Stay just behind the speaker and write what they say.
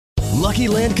Lucky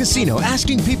Land Casino,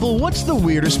 asking people, what's the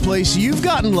weirdest place you've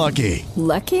gotten lucky?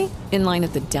 Lucky? In line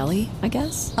at the deli, I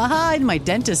guess? Aha, in my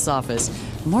dentist's office.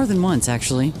 More than once,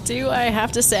 actually. Do I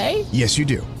have to say? Yes, you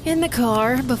do. In the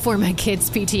car before my kids'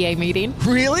 PTA meeting.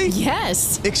 Really?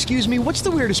 Yes. Excuse me, what's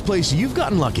the weirdest place you've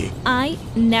gotten lucky? I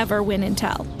never win and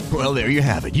tell. Well, there you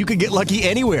have it. You can get lucky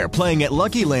anywhere, playing at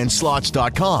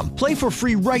LuckyLandSlots.com. Play for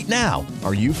free right now.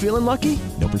 Are you feeling lucky?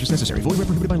 No purchase necessary. Void where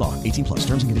prohibited by law. 18 plus.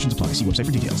 Terms and conditions apply. See website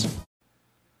for details.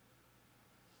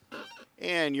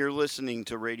 And you're listening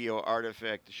to Radio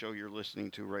Artifact. The show you're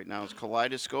listening to right now is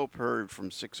Kaleidoscope, heard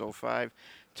from 6:05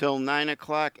 till 9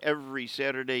 o'clock every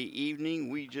Saturday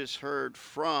evening. We just heard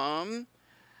from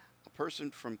a person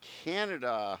from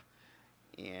Canada,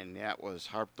 and that was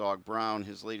Harp Dog Brown.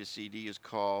 His latest CD is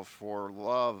called For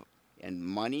Love and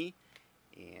Money.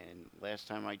 And last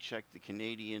time I checked the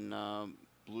Canadian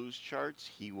blues charts,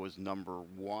 he was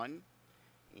 #1.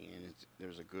 And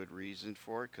there's a good reason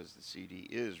for it, because the CD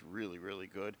is really, really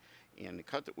good. And the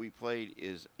cut that we played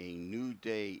is A New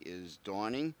Day is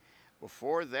Dawning.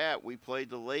 Before that, we played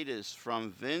the latest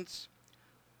from Vince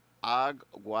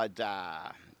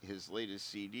Aguada. His latest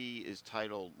CD is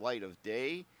titled Light of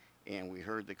Day, and we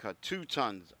heard the cut 2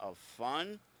 Tons of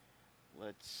Fun.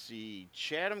 Let's see,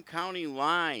 Chatham County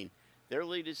Line. Their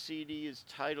latest CD is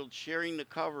titled Sharing the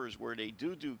Covers, where they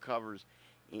do covers.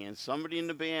 And somebody in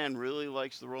the band really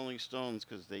likes the Rolling Stones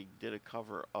because they did a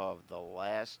cover of The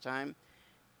Last Time.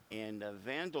 And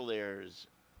Vandaliers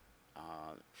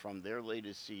from their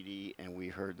latest CD, and we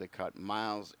heard the cut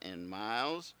Miles and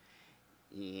Miles.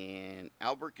 And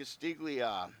Albert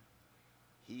Castiglia,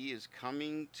 he is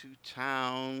coming to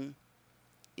town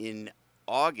in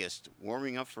August,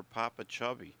 warming up for Papa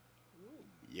Chubby. Ooh.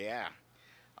 Yeah.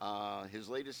 His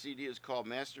latest CD is called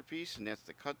Masterpiece, and that's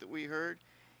the cut that we heard.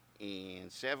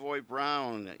 And Savoy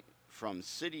Brown from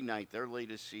City Night, their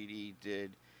latest CD,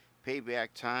 did Payback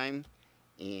Time.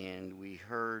 And we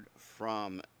heard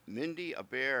from Mindy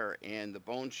Aber and the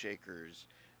Bone Shakers.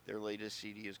 Their latest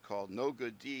CD is called No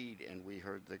Good Deed, and we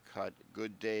heard the cut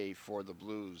Good Day for the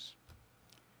Blues.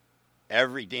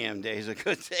 Every damn day is a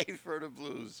good day for the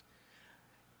blues.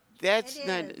 That's it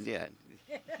not, is. yeah.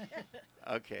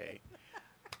 Okay.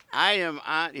 I am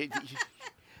on,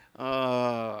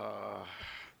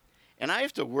 and I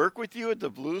have to work with you at the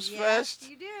Blues Fest?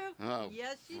 Yes, you do. Oh,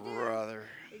 Yes, you do. brother.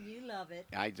 You love it.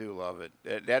 I do love it.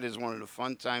 That is one of the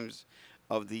fun times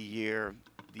of the year.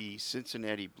 The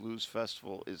Cincinnati Blues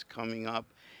Festival is coming up.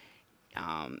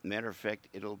 Matter of fact,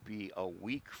 it'll be a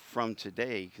week from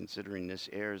today, considering this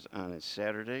airs on a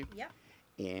Saturday. Yep.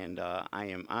 And I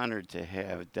am honored to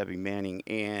have Debbie Manning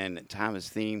and Thomas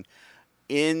Thiem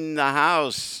in the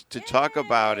house to talk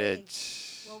about it.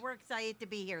 Well, we're excited to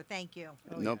be here. Thank you.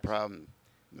 No problem.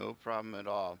 No problem at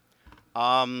all.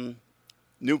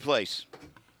 New place.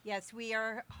 Yes, we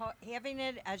are having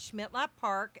it at Schmidt-Lap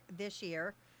Park this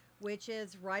year, which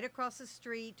is right across the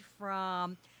street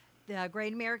from the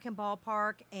Great American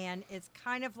Ballpark, and it's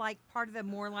kind of like part of the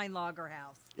Moorline Lager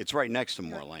House. It's right next to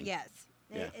Moorline. Yes.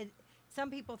 Yeah. Some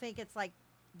people think it's like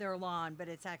their lawn, but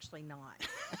it's actually not.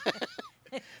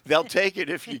 They'll take it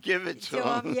if you give it to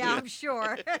them. Yeah, I'm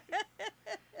sure.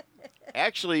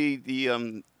 Actually,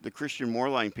 the Christian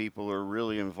Moorline people are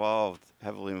really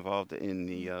heavily involved in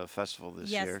the festival this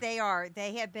year. Yes, they are.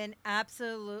 They have been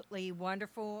absolutely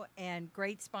wonderful and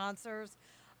great sponsors.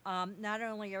 Not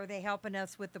only are they helping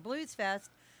us with the Blues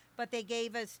Fest, but they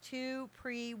gave us 2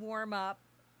 pre-warm-up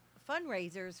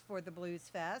fundraisers for the Blues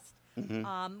Fest.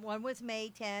 Mm-hmm. One was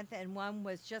May 10th, and one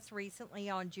was just recently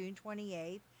on June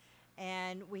 28th.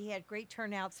 And we had great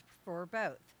turnouts for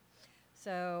both.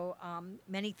 So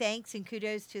many thanks and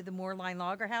kudos to the Moorline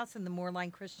Lager House and the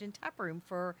Moorline Christian Tap Room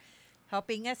for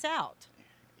helping us out.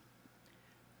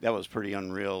 That was pretty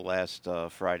unreal last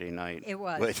Friday night. It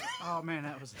was. Oh man,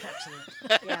 that was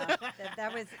excellent. Yeah,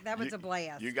 that was a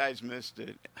blast. You guys missed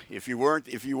it. If you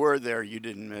were there, you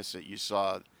didn't miss it. You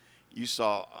saw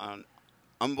an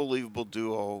unbelievable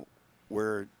duo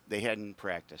where they hadn't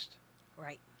practiced.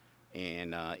 Right.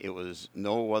 And it was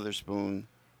Noah Witherspoon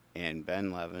and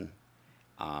Ben Levin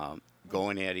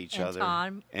going at each other.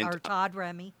 Todd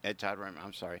Remy. Todd Remy,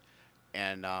 I'm sorry.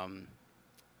 And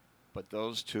but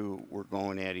those two were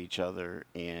going at each other,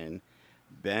 and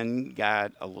Ben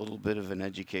got a little bit of an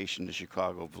education to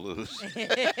Chicago blues.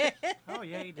 Oh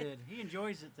yeah, he did. He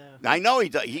enjoys it though. I know he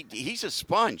does. He's a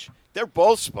sponge. They're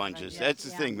both sponges. Yes, That's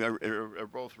the thing. They're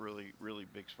both really, really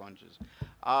big sponges.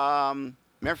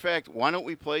 Matter of fact, why don't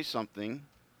we play something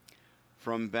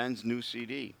from Ben's new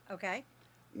CD? Okay.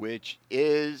 Which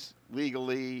is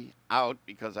legally out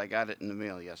because I got it in the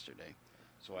mail yesterday.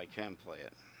 So I can play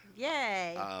it.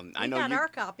 Yay. I We know got you. our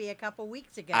copy a couple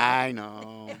weeks ago. I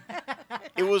know.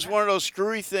 It was one of those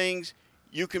screwy things.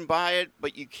 You can buy it,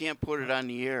 but you can't put it on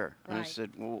the air. And I Right.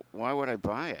 said, well, why would I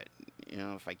buy it?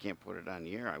 If I can't put it on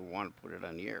the air, I want to put it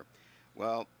on the air.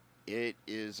 Well, it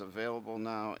is available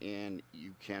now, and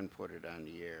you can put it on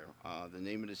the air. The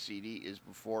name of the CD is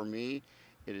Before Me.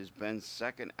 It is Ben's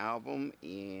second album,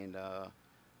 and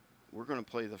we're going to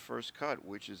play the first cut,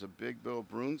 which is a Big Bill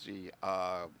Brunzi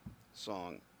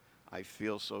song, I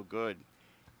Feel So Good.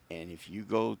 And if you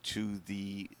go to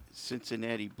the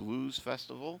Cincinnati Blues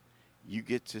Festival, you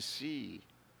get to see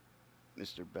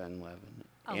Mr. Ben Levin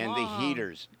and the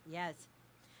Heaters. Yes.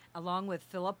 Along with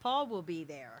Philip Paul will be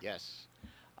there. Yes.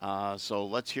 So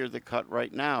let's hear the cut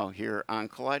right now here on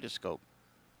Kaleidoscope.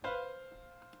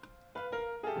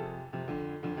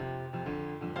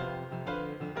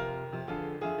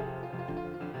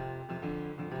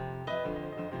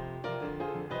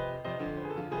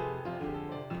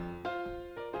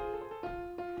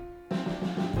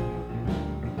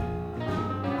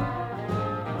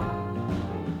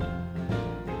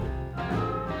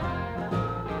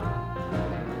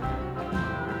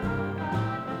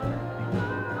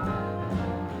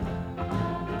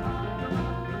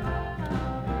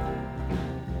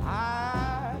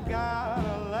 I got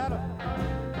a letter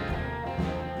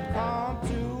come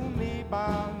to me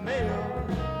by mail.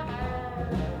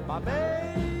 My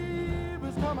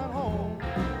baby's coming home.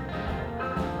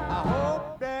 I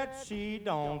hope that she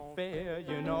don't fail.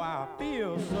 You know I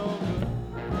feel so good.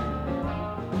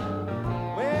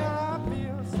 Well, I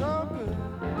feel so good.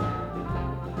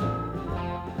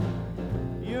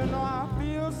 You know I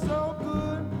feel so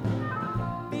good.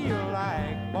 Feel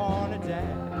like born to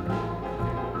die.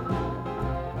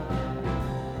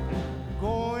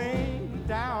 Going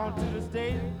down to the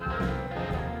station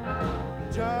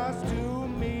just to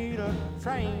meet a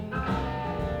train.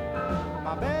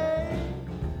 My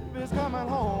baby's coming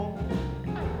home.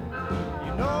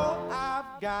 You know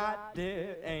I've got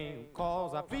dead aim,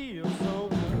 'cause I feel so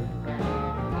good.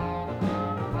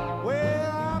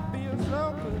 Well, I feel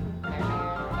so good.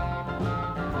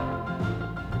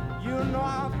 You know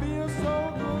I feel so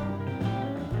good.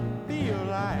 Feel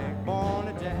like born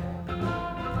to die.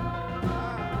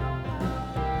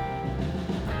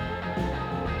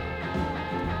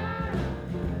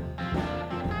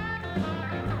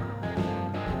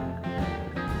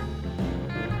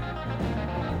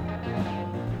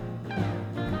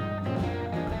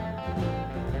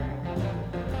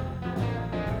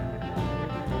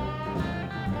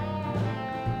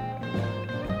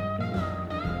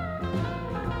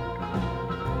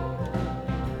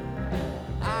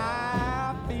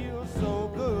 I feel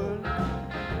so good.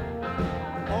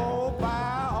 Hope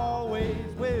I always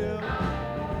will.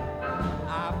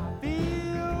 I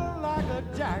feel like a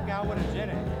jack out with a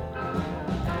Jenny.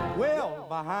 Well,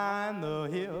 behind the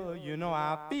hill, you know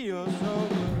I feel so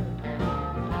good.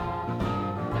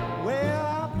 Well,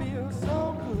 I feel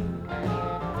so good.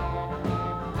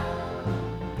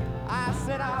 I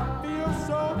said I feel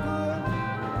so good.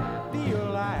 Feel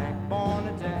like born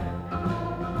to die.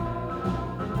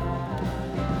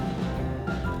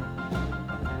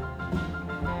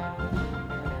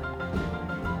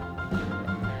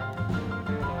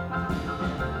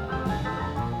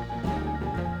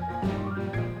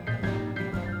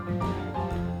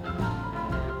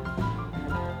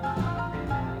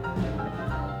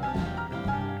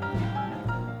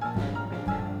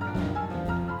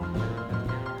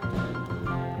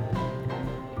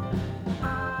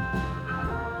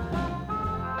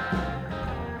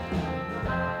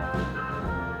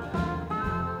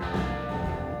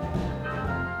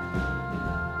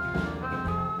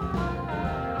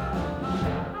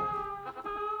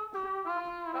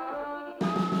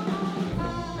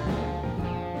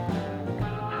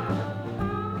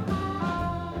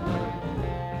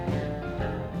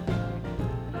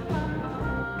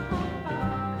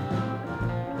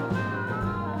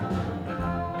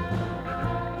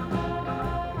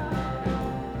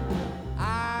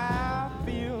 I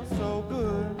feel so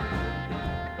good.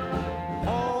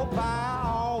 Hope I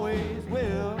always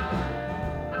will.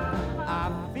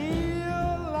 I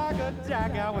feel like a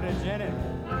jack out with a Jenny.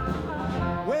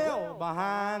 Well,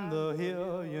 behind the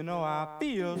hill, you know I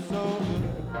feel so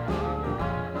good.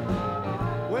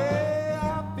 Well,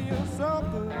 I feel so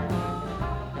good.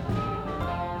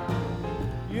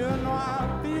 You know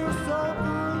I feel so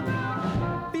good.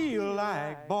 Feel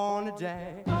like born to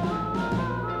jack.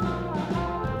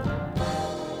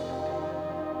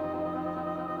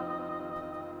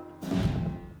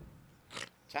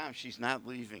 Tom, she's not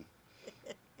leaving.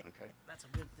 Okay. That's a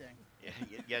good thing. Yeah,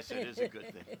 yes, it is a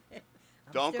good thing.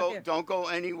 Don't go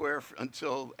anywhere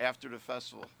until after the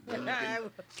festival.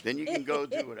 Then you can go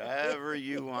do whatever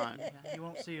you want. Yeah, you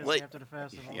won't see us after the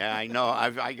festival. Yeah, I know.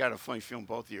 I got a funny feeling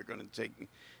both of you are going to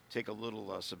take a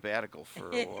little sabbatical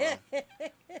for a while.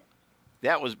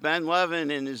 That was Ben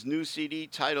Levin and his new CD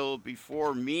titled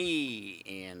Before Me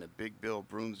and the Big Bill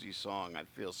Brunzi song, I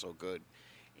Feel So Good.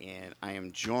 And I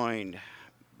am joined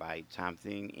by Tom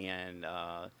Thing and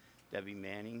Debbie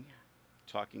Manning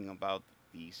talking about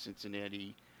the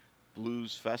Cincinnati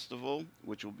Blues Festival,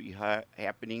 which will be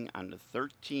happening on the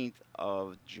 13th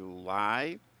of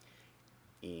July.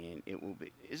 And it will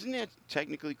be, isn't that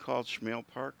technically called Schmale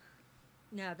Park?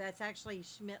 No, that's actually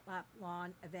Schmidt-Lap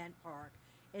Lawn Event Park.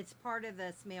 It's part of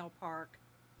the Smale Park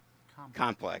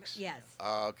complex. Yes.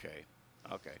 Okay.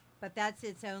 But that's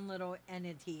its own little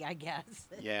entity, I guess.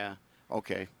 Yeah.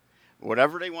 Okay.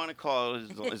 Whatever they want to call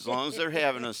it, as long as they're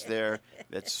having us there,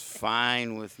 that's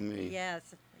fine with me. Yes.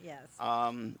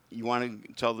 You want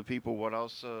to tell the people what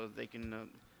else they can,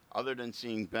 other than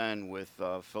seeing Ben with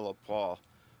Philip Paul,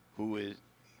 who is.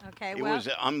 Okay. It was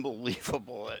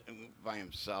unbelievable by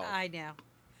himself. I know.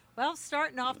 Well,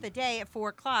 starting off the day at 4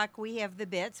 o'clock, we have the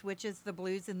Bits, which is the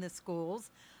blues in the schools.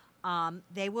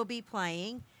 They will be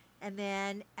playing. And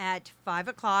then at 5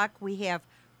 o'clock, we have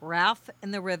Ralph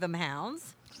and the Rhythm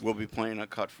Hounds. We'll be playing a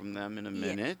cut from them in a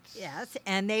minute. Yes,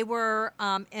 and they were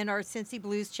in our Cincy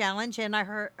Blues Challenge, and I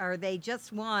heard they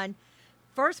just won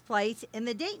first place in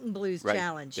the Dayton Blues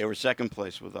Challenge. They were second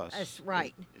place with us. That's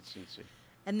right. It's Cincy.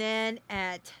 And then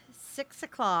at 6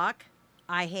 o'clock,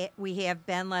 we have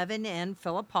Ben Levin and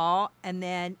Philip Paul, and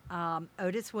then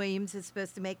Otis Williams is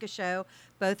supposed to make a show,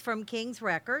 both from King's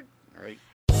Record. All right.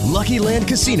 Lucky Land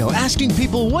Casino, asking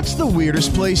people, what's the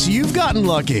weirdest place you've gotten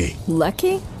lucky?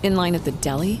 Lucky? In line at the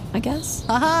deli, I guess?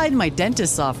 Aha, in my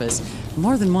dentist's office.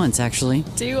 More than once, actually.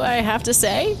 Do I have to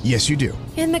say? Yes, you do.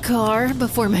 In the car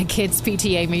before my kids'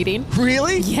 PTA meeting.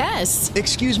 Really? Yes.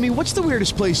 Excuse me, what's the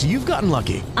weirdest place you've gotten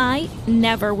lucky? I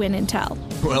never win and tell.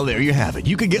 Well, there you have it.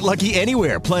 You can get lucky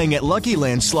anywhere, playing at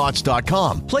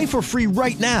LuckyLandSlots.com. Play for free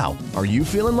right now. Are you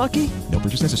feeling lucky? No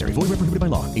purchase necessary. Void where prohibited by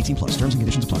law. 18 plus. Terms and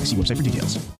conditions apply. See website for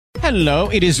details. Hello,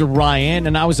 it is Ryan,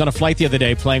 and I was on a flight the other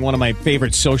day playing one of my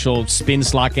favorite social spin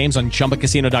slot games on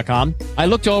ChumbaCasino.com. I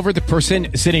looked over the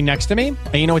person sitting next to me,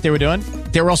 and you know what they were doing?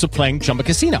 They were also playing Chumba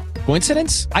Casino.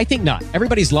 Coincidence? I think not.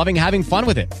 Everybody's loving having fun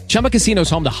with it. Chumba Casino is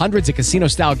home to hundreds of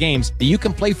casino-style games that you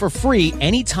can play for free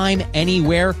anytime,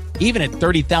 anywhere, even at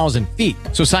 30,000 feet.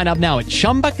 So sign up now at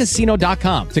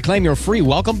ChumbaCasino.com to claim your free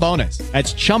welcome bonus.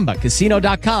 That's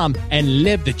ChumbaCasino.com and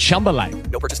live the Chumba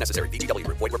life. No purchase necessary. VGW.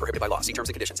 Void where prohibited by law. See terms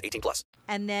and conditions. 18 plus.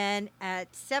 And then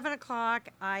at 7 o'clock,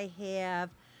 I have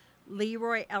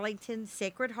Leroy Ellington's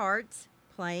Sacred Hearts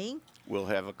playing. We'll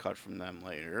have a cut from them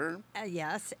later.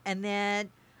 Yes. And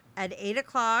then at 8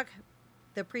 o'clock,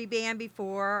 the pre-band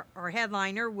before our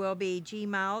headliner will be G.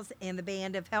 Miles and the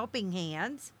Band of Helping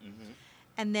Hands. Mm-hmm.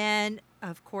 And then,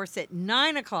 of course, at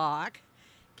 9 o'clock,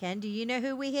 Ken, do you know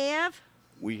who we have?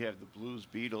 We have the Blues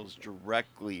Beatles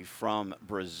directly from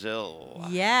Brazil.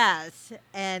 Yes.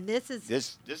 And this is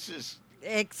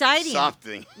exciting.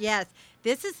 Something. Yes.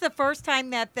 This is the first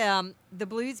time that the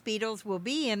Blues Beatles will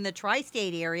be in the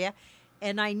tri-state area.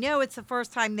 And I know it's the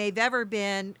first time they've ever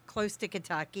been close to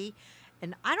Kentucky.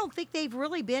 And I don't think they've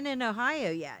really been in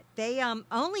Ohio yet. They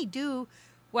only do,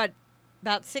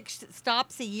 about 6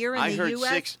 stops a year in the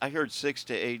U.S.? I heard 6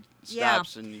 to 8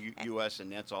 stops in the U.S.,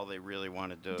 and that's all they really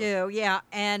want to do. Yeah.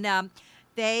 And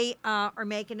they are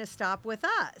making a stop with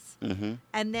us. Mm-hmm.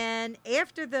 And then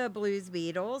after the Blues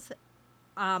Beatles,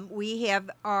 we have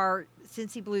our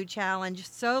Cincy Blue Challenge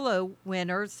solo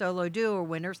duo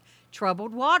winners,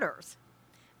 Troubled Waters.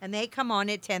 And they come on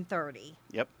at 10:30.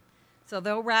 Yep. So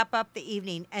they'll wrap up the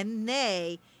evening. And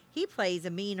he plays a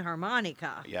mean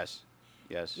harmonica. Yes.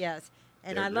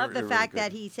 And I love the fact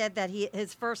that he said that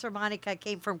his first harmonica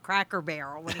came from Cracker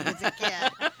Barrel when he was a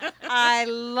kid. I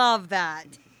love that.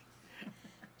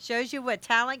 Shows you what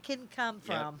talent can come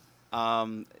from.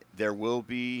 Yep. There will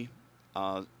be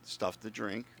stuff to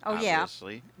drink,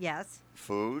 obviously. Yes.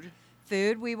 Food.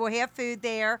 We will have food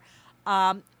there.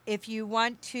 If you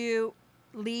want to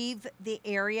leave the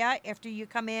area after you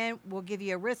come in, we'll give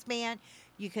you a wristband.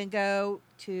 You can go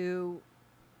to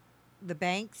the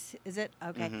Banks, is it?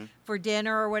 Okay. Mm-hmm. For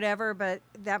dinner or whatever, but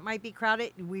that might be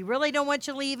crowded. We really don't want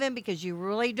you leaving because you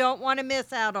really don't want to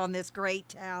miss out on this great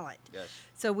talent. Yes.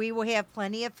 So we will have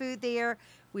plenty of food there.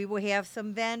 We will have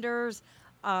some vendors.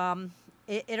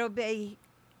 It'll be,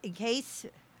 in case,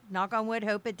 knock on wood,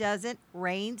 hope it doesn't,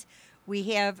 rains, we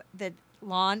have the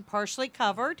lawn partially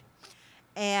covered.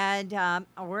 And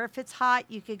or if it's hot,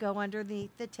 you could go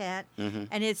underneath the tent. Mm-hmm.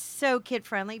 And it's so kid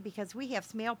friendly because we have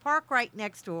Smale Park right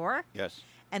next door. Yes.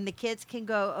 And the kids can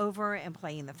go over and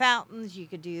play in the fountains. You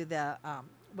could do the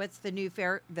what's the new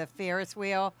the Ferris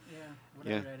wheel. Yeah,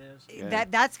 whatever that is. Yeah.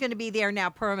 That's going to be there now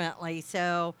permanently.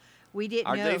 So we didn't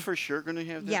Are know. they for sure going to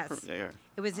have that? Yes. They are.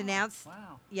 It was announced.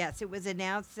 Wow. Yes, it was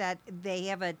announced that they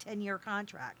have a 10-year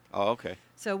contract. Oh, okay.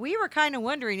 So we were kind of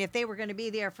wondering if they were going to be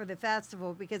there for the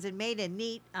festival because it made a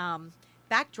neat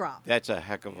backdrop. That's a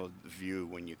heck of a view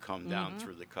when you come down Mhm.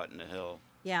 through the cut in the hill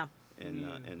Yeah.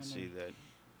 and see that.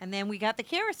 And then we got the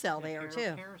carousel there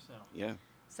too. Carousel. Yeah.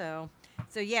 So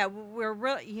yeah, we're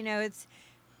really, it's.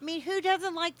 I mean, who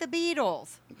doesn't like the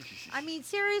Beatles? I mean,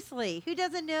 seriously, who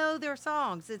doesn't know their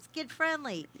songs? It's kid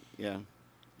friendly. Yeah.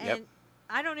 And Yep.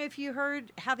 I don't know if you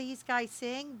heard how these guys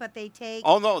sing, but they take.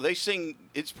 Oh no, they sing.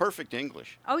 It's perfect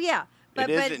English. Oh yeah, but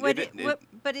It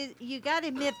but is- you got to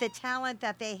admit the talent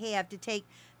that they have to take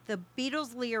the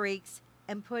Beatles lyrics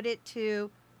and put it to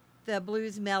the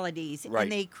blues melodies, Right.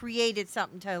 and they created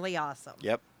something totally awesome.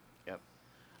 Yep.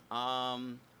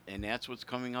 And that's what's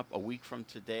coming up a week from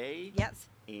today. Yes.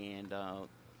 And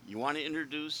you want to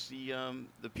introduce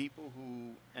the people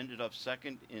who ended up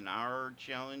second in our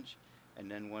challenge, and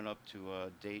then went up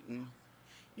to Dayton.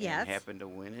 Yes. And happened to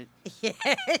win it.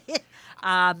 Yeah.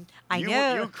 I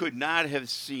know. You could not have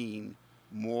seen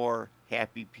more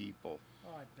happy people.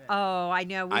 Oh, I bet. Oh, I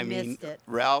know. We I mean, missed it.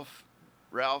 Ralph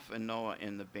and Noah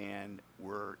and the band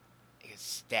were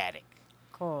ecstatic.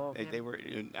 Cool. They were.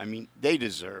 I mean, they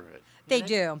deserve it. They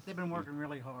do. They've been working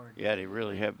really hard. Yeah, they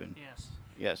really have been. Yes.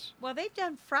 Yes. Well, they've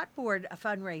done Frontboard a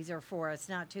fundraiser for us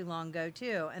not too long ago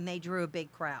too, and they drew a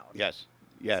big crowd. Yes.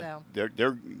 Yeah.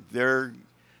 So.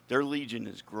 Their legion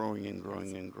is growing and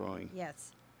growing and growing.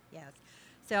 Yes.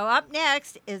 So up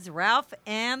next is Ralph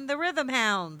and the Rhythm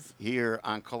Hounds. Here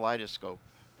on Kaleidoscope.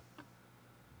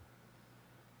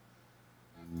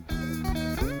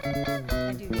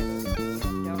 I do get it,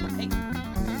 don't I?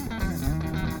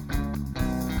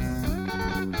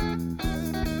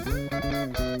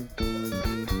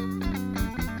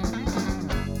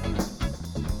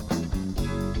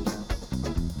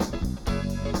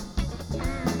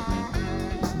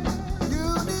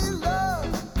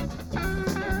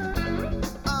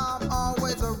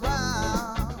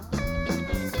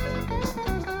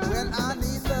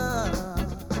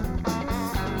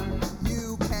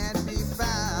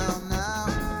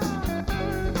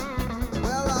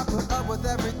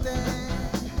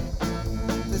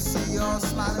 Your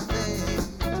smiling face,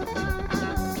 and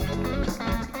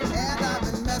I've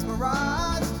been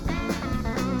mesmerized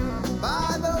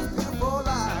by those beautiful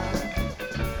eyes.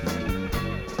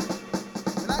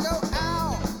 When I go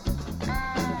out,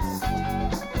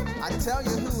 I tell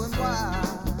you who and why.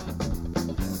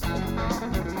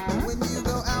 When you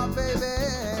go out, baby,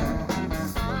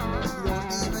 you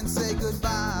don't even say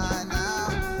goodbye now.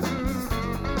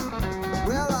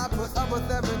 Well, I put up with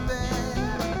everything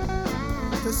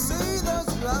to see those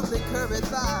lovely curvy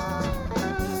thighs,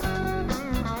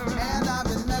 and I've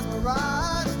been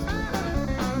mesmerized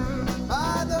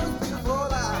by those beautiful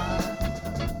eyes.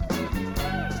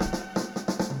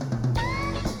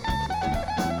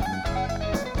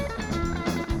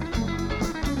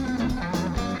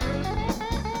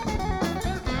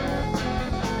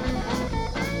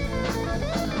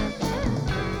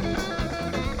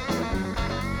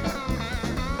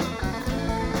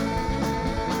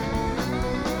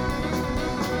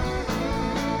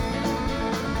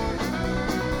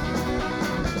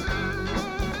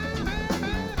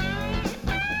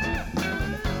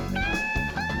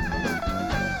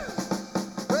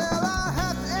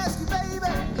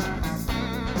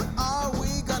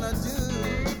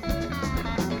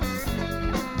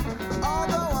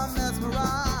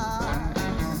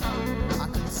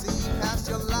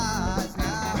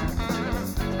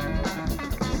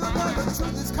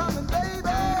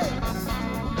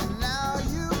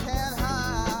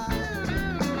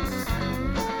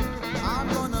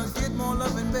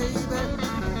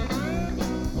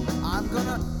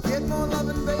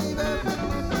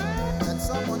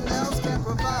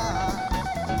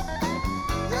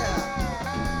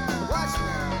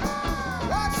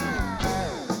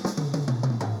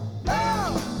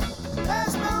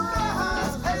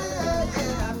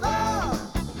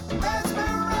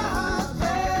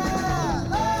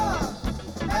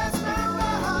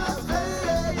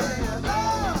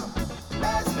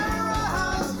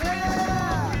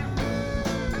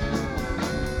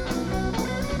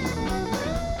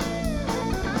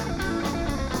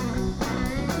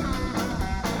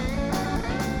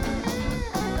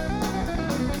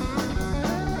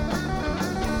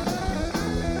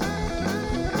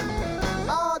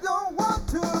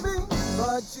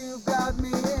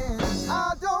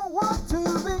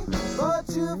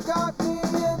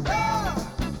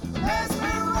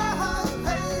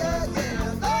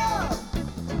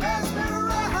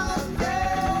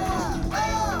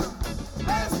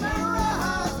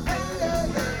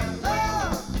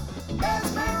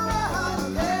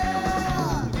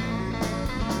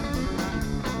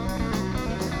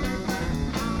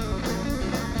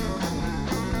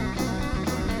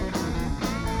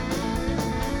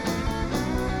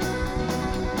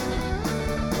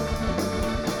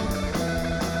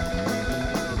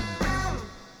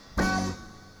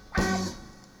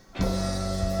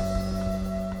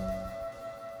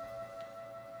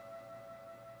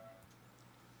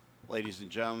 Ladies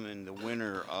and gentlemen, the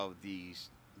winner of the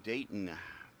Dayton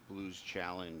Blues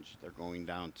Challenge, they're going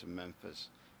down to Memphis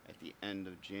at the end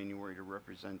of January to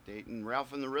represent Dayton.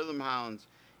 Ralph and the Rhythm Hounds,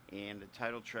 and the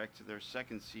title track to their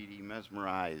second CD,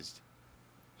 Mesmerized.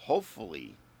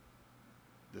 Hopefully,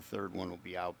 the third one will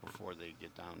be out before they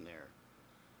get down there.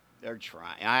 They're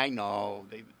trying. I know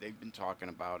they've been talking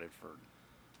about it for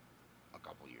a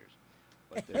couple years,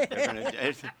 but they're gonna.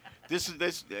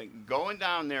 This going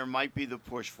down there might be the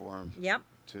push for them. Yep.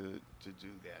 To do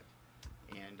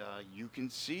that, and you can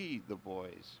see the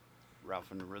boys,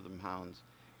 Ralph and the Rhythm Hounds,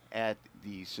 at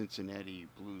the Cincinnati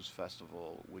Blues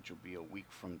Festival, which will be a week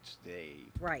from today.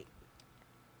 Right.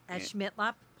 At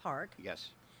Schmidt-Lapp Park.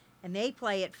 Yes. And they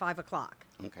play at 5 o'clock.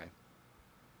 Okay.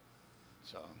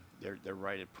 So they're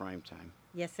right at prime time.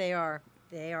 Yes, they are.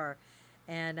 They are.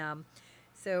 And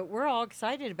so we're all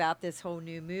excited about this whole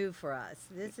new move for us.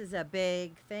 This is a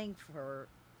big thing for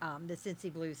the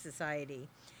Cincy Blues Society.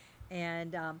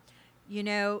 And,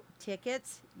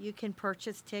 tickets, you can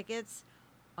purchase tickets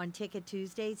on Ticket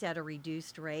Tuesdays at a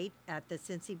reduced rate at the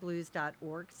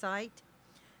cincyblues.org site.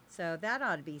 So that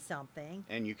ought to be something.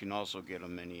 And you can also get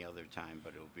them any other time,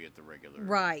 but it'll be at the regular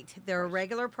Right. They're a price.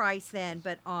 regular price then,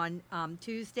 but on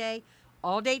Tuesday,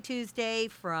 all day Tuesday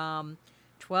from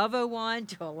 12:01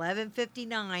 to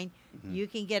 11:59, you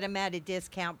can get them at a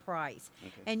discount price.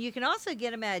 Okay. And you can also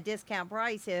get them at a discount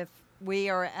price if we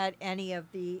are at any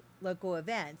of the local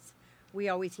events. We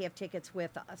always have tickets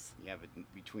with us. Yeah, but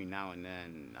between now and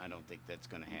then, I don't think that's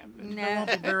going to happen. No. There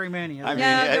won't be very many. I mean,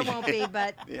 there won't be,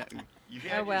 but yeah, you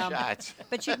had your shots.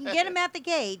 But you can get them at the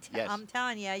gate. Yes. I'm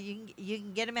telling you, you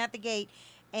can get them at the gate,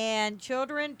 and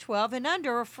children 12 and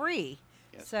under are free.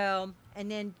 Yes. So,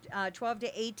 and then 12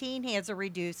 to 18 has a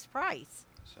reduced price.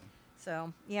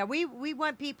 So yeah, we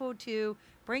want people to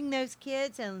bring those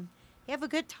kids and have a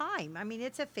good time. I mean,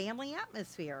 it's a family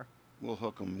atmosphere. We'll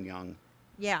hook them young.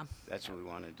 Yeah. That's what we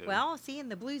want to do. Well, see,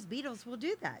 and the Blues Beatles will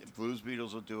do that. The Blues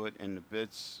Beatles will do it, and the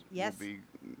Bits Yes. will be,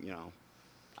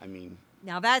 I mean.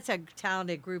 Now that's a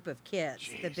talented group of kids,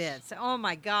 the Jeez. Bits. Oh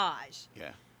my gosh.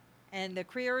 Yeah. And the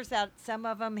careers that some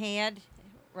of them had,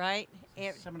 right?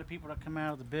 Some of the people that come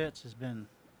out of the Bits has been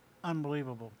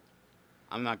unbelievable.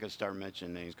 I'm not going to start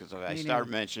mentioning names because if I Me start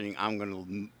neither. mentioning, I'm going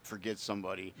to forget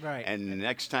somebody. Right. And the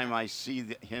next time I see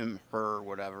him, her,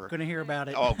 whatever. Going to hear about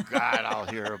it. Oh, God, I'll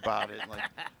hear about it. Like,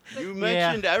 you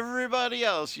mentioned everybody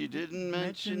else. You didn't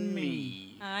mention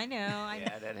me. I know.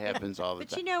 Yeah, that happens all the But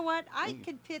time. you know what? I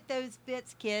could pit those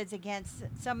Bits kids against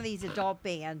some of these adult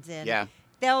bands, and Yeah.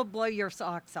 they'll blow your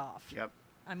socks off. Yep.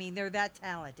 I mean, they're that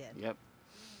talented. Yep.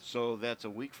 So that's a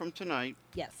week from tonight.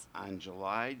 Yes. On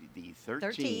July the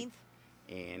 13th.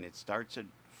 And it starts at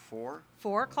 4?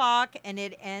 4 o'clock, and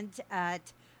it ends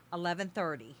at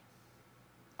 11:30.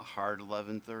 A hard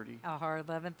 11:30? A hard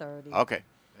 11:30. Okay.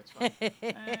 That's fine. Okay,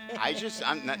 I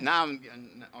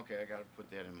got to put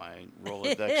that in my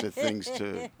Rolodex of things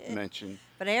to mention.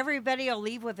 But everybody will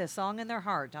leave with a song in their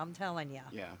heart, I'm telling you.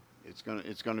 Yeah, it's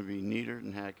gonna be neater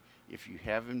than heck. If you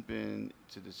haven't been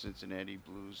to the Cincinnati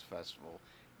Blues Festival,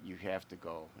 you have to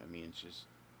go. I mean, it's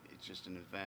just an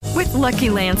event. With Lucky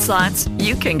Land Slots,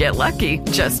 you can get lucky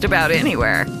just about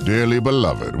anywhere. Dearly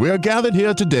beloved, we are gathered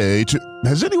here today to...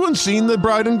 Has anyone seen the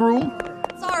bride and groom?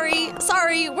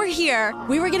 Sorry, we're here.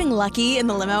 We were getting lucky in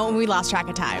the limo and we lost track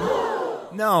of time.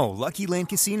 No, Lucky Land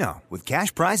Casino, with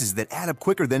cash prizes that add up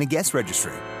quicker than a guest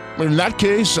registry. In that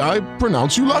case, I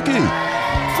pronounce you lucky.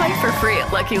 Play for free at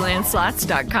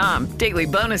LuckyLandSlots.com. Daily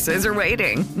bonuses are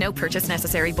waiting. No purchase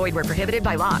necessary. Void where prohibited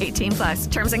by law.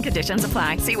 18+. Terms and conditions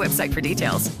apply. See website for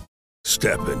details.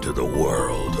 Step into the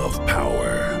world of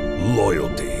power,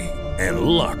 loyalty, and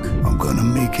luck. I'm gonna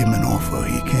make him an offer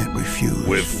he can't refuse.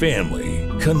 With family,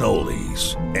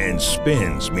 cannolis, and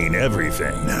spins mean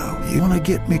everything. Now, you wanna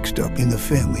get mixed up in the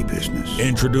family business.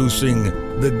 Introducing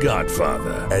The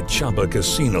Godfather at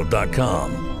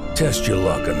ChumbaCasino.com. Test your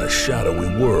luck in the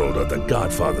shadowy world of The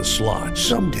Godfather slot.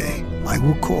 Someday, I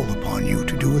will call upon you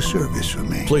to do a service for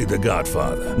me. Play The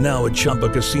Godfather now at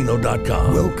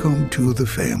ChumbaCasino.com. Welcome to the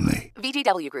family.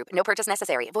 VGW Group. No purchase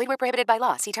necessary. Void where prohibited by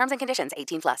law. See terms and conditions.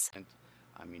 18+. And,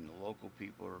 I mean, the local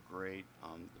people are great.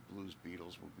 The Blues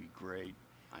Beatles will be great.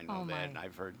 I know Oh, that. And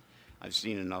I've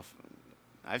seen enough.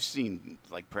 I've seen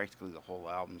like practically the whole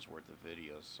album's worth of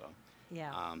videos. So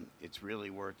yeah, it's really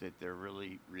worth it. They're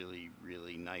really, really,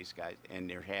 really nice guys, and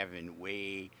they're having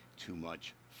way too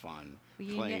much fun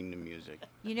playing the music.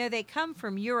 You know, they come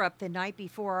from Europe the night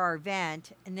before our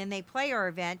event, and then they play our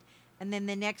event, and then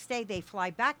the next day they fly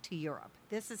back to Europe.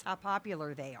 This is how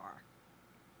popular they are.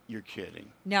 You're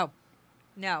kidding. No.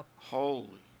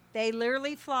 Holy. They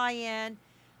literally fly in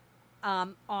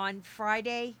on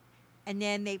Friday and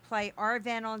then they play our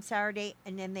event on Saturday,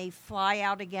 and then they fly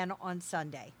out again on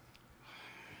Sunday.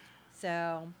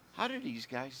 So How do these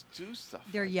guys do stuff?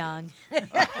 they're like young.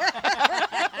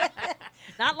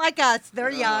 Not like us.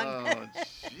 They're young. Oh,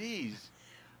 jeez.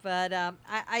 But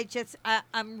I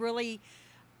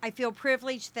feel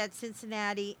privileged that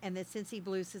Cincinnati and the Cincy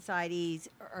Blues Societies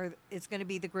is going to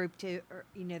be the group to,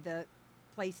 the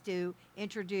place to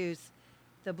introduce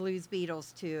the Blues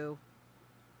Beatles to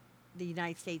the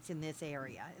United States in this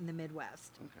area, in the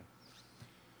Midwest. Okay.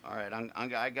 All right,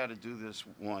 I got to do this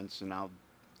once, and I'll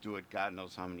do it God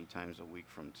knows how many times a week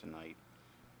from tonight.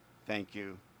 Thank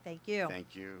you. Thank you.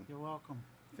 Thank you. You're welcome.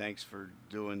 Thanks for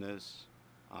doing this.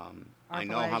 Our I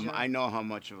know how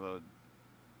much of a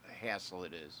hassle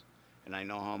it is, and I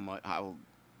know how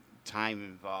time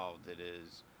involved it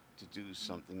is to do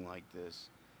something like this,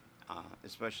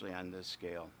 especially on this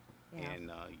scale. Yeah.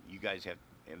 And you guys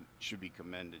should be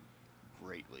commended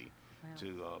greatly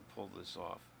to pull this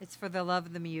off. It's for the love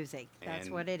of the music. That's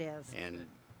what it is. And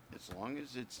as long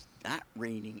as it's not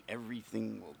raining,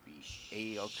 everything will be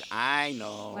A-okay. I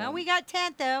know. Well, we got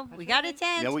tent, though. We got a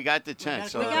tent. Yeah, we got the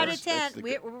tent. We got a tent.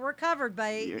 We're covered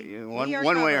by one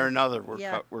way or another.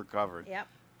 We're covered. Yep.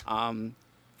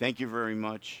 Thank you very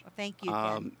much. Well, thank you,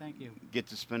 Ken. Thank you. Get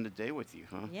to spend a day with you,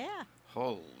 huh? Yeah.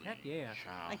 Holy Heck yeah.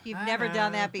 cow. Like you've never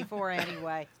done that before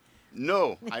anyway.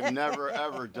 No, I've never,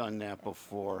 ever done that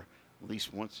before, at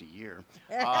least once a year.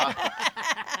 All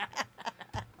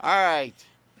right.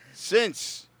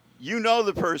 Since you know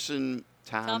the person,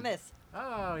 Tom. Thomas.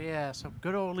 Oh, yeah. So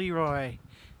good old Leroy.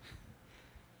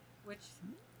 Which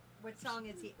song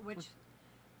is he?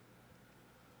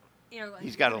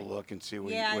 He's got to look and see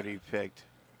what he picked.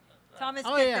 Thomas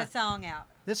picked the song out.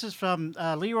 This is from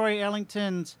Leroy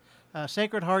Ellington's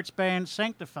Sacred Hearts Band,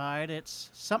 Sanctified. It's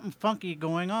Something Funky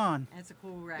Going On. That's a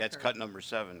cool record. That's cut number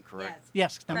 7, correct?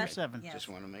 Yes, number 7. Yes. Just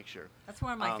want to make sure. That's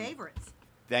one of my favorites.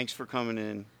 Thanks for coming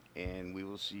in, and we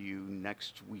will see you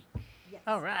next week. Yes.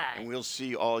 All right. And we'll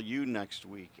see all you next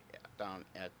week down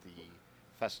at the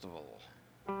festival.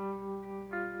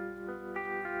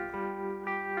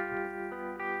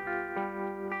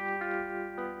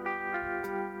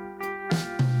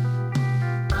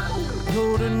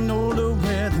 Golden older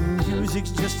where the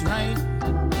music's just right.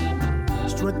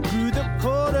 Strut through the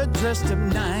quarter dressed up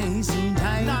nice and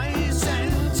tight. Nice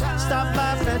and tight. Stop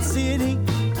by Fat City,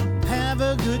 have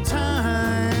a good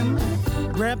time.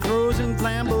 Grab throws and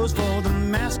flambos for the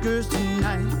maskers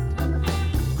tonight.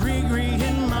 Gree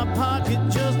in my pocket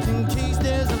just in case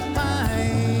there's a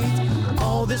fight.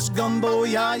 All this gumbo,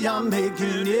 yeah,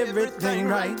 making everything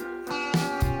right.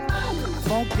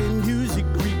 Funky music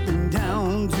creeping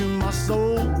down to my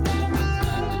soul.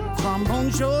 Trombone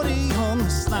shorty on the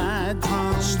slide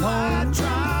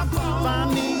trombone.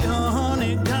 Find me a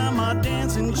honey, got my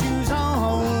dancing shoes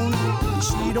on.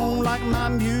 She don't like my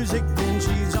music, then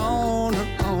she's on her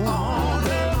own.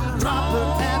 Drop her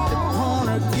at the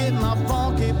corner, get my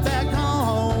funky back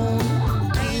home.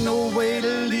 Ain't no way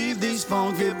to leave these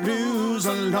funky blues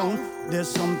alone. There's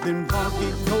something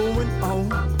funky going on.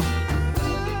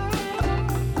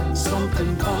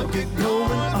 Something funky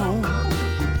going on.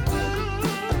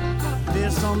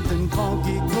 There's something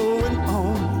funky going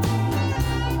on.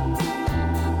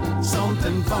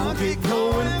 Something funky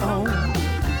going on.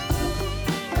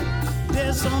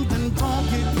 There's something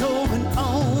funky going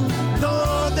on.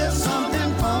 Lord, there's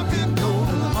something funky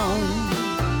going on.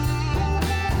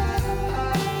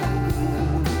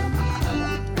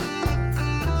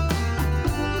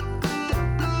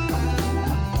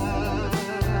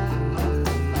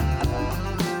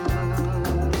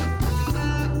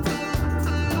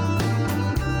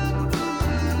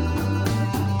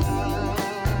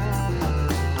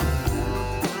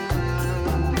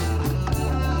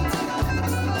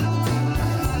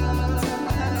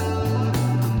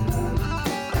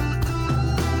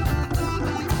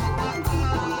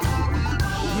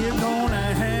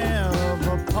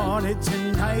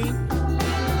 Tonight,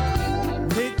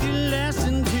 make it last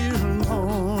until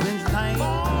morning's light.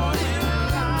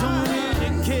 Don't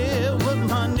really care what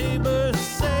my neighbors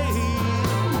say.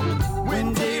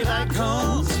 When daylight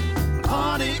comes,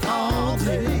 party all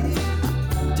day.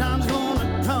 Time's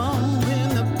gonna come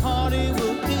when the party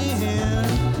will end.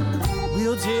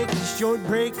 We'll take a short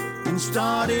break and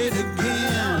start it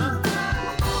again.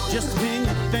 Just when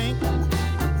you think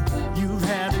you've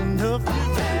had enough,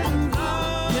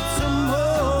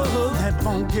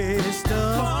 funky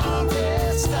stuff.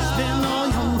 Spend all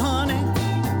your money,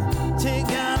 take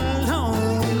out a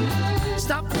loan.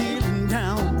 Stop feeling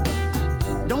down,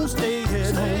 don't stay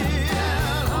at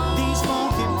home. These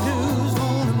funky blues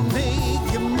wanna make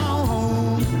you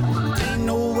moan. Ain't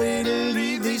no way to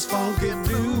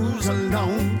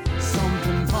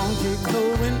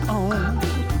going on.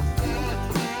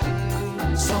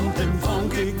 Something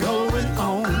funky going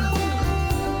on.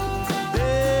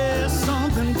 There's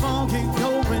something funky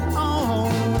going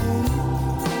on.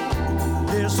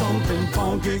 There's something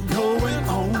funky going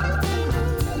on.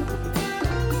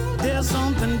 There's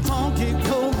something funky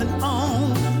going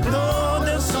on. Lord,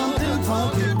 there's something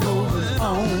funky going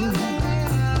on.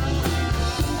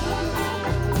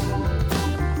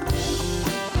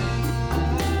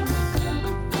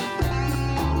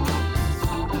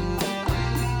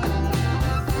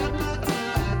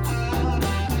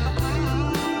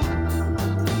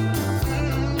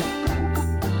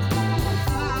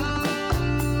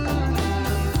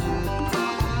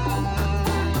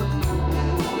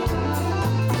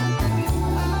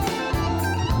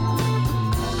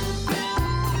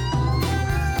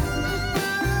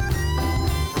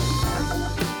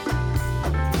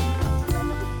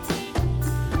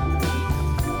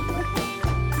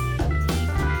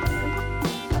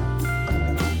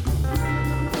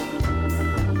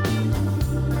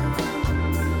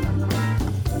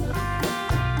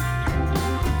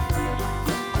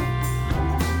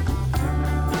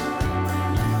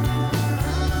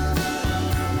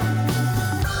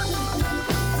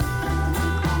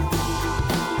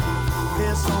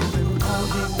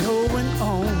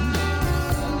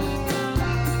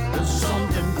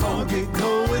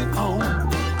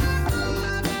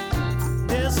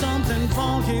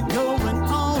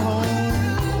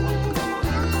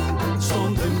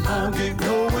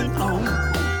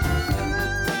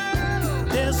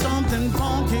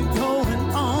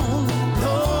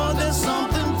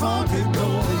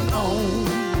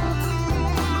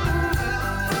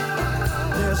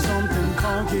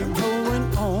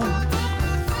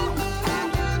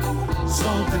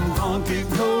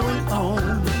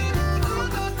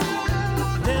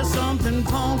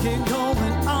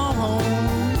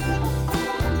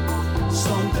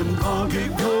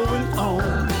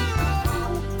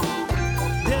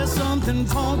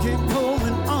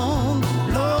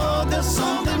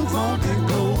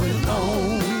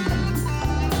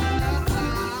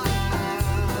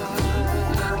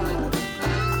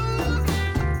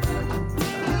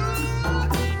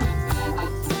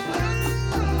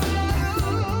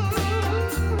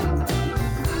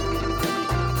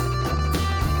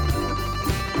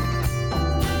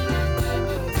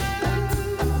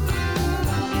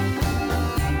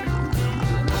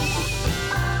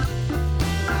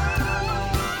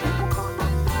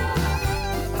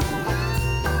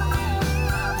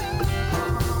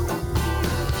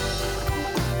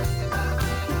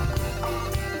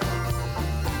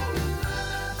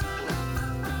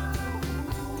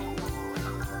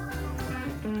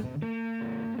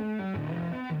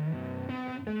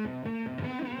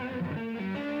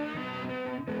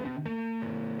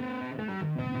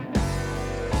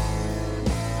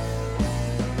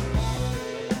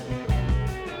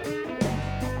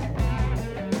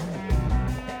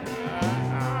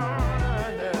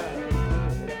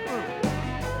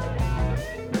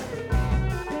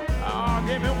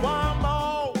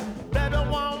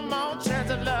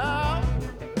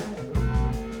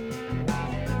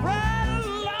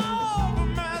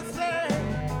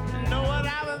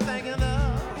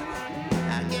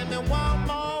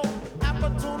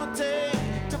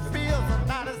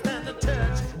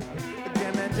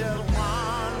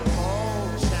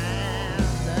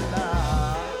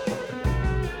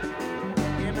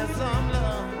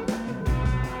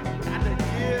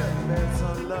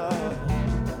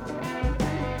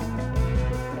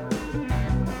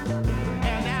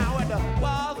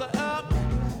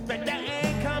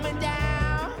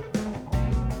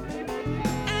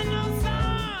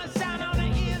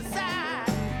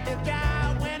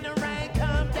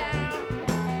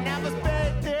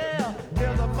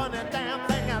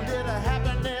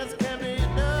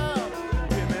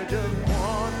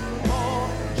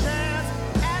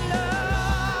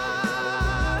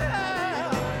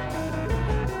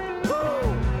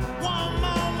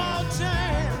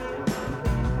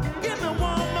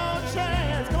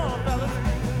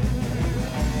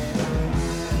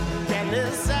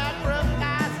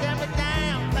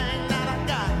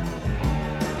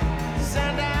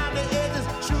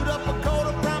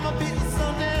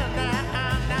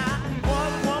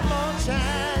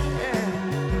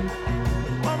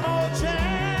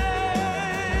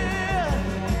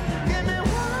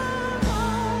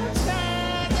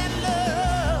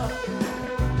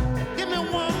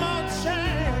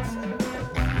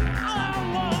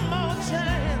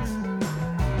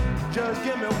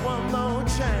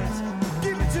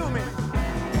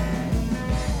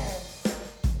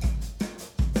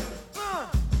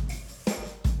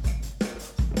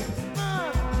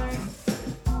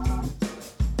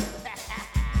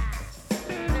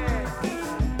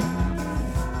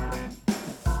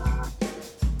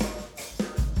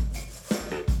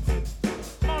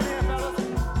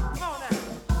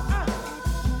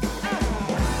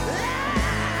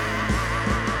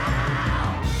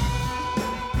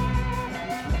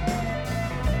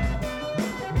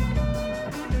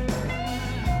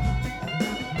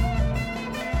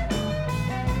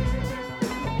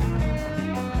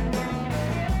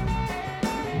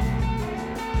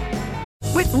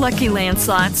 Lucky Land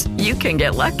Slots, you can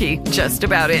get lucky just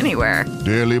about anywhere.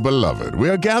 Dearly beloved, we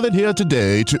are gathered here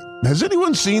today to... Has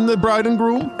anyone seen the bride and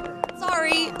groom?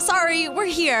 Sorry, we're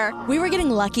here. We were getting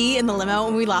lucky in the limo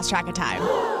and we lost track of time.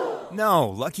 No,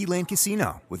 Lucky Land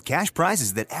Casino, with cash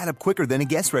prizes that add up quicker than a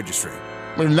guest registry.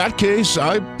 In that case,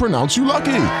 I pronounce you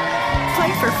lucky.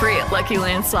 Play for free at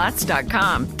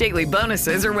LuckyLandSlots.com. Daily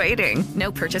bonuses are waiting.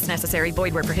 No purchase necessary.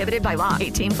 Void where prohibited by law.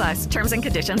 18+. Terms and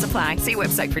conditions apply. See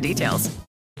website for details.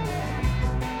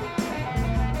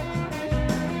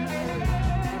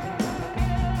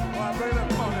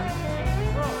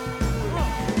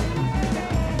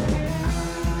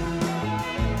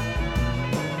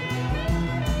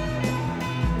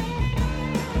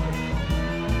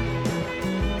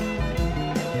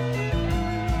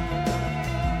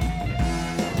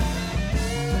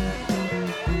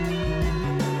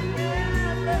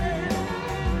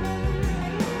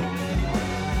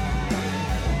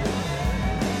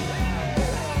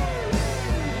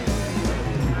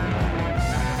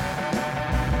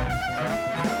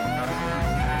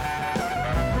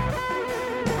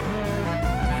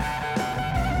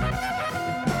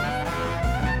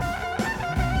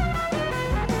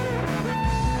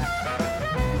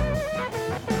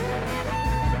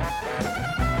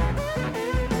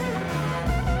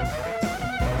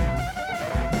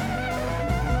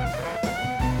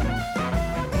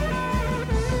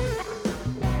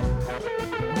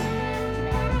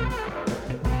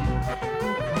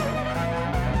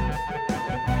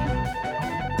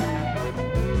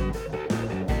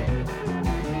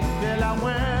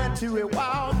 To it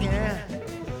walking,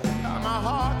 my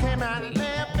heart came out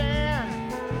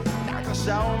limping. Doctor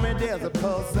showed me there's a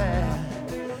pussy,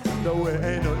 though it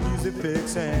ain't no easy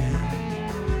fixing.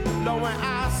 Lord, when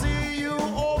I see you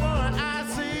over and I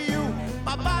see you,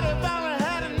 my body finally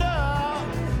had enough.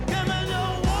 Give me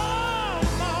just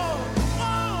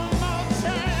one more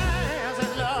chance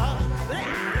at love.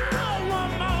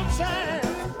 One more chance.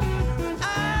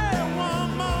 One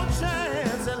more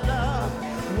chance at love.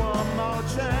 One more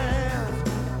chance.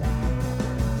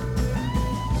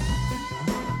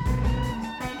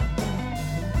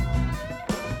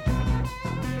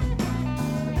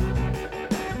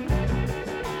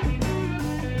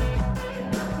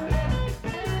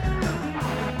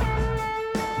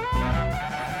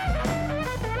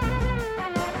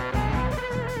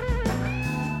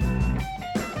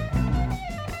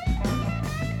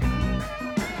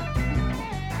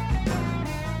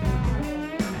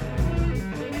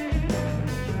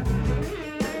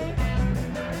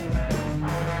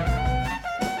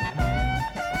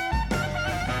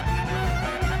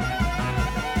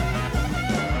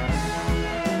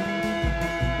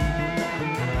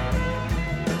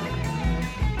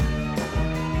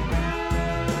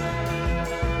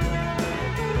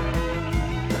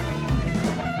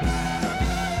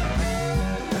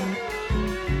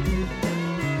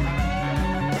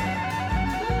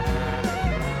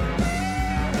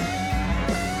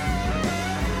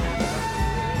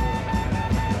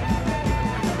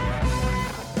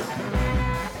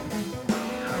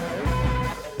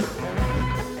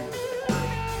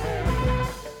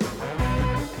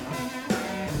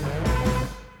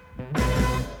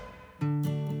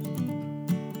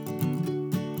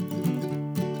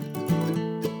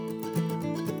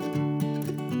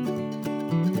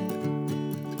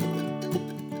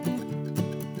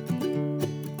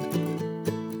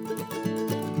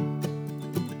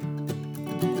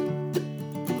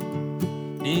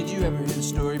 Did you ever hear the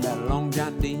story about a Long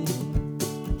John Dean?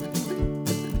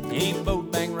 A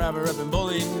boat bank robber up in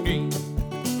Bowling Green.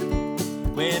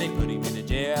 Well, they put him in a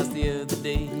jailhouse the other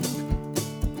day.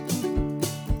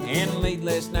 And late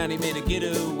last night he made a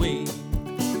getaway.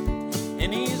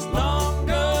 And he's long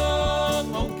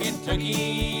gone, oh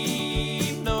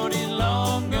Kentucky. Lord, he's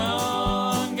long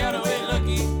gone, got away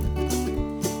lucky.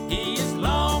 He is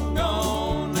long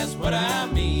gone, that's what I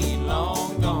mean,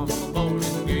 long gone from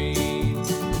Bowling Green.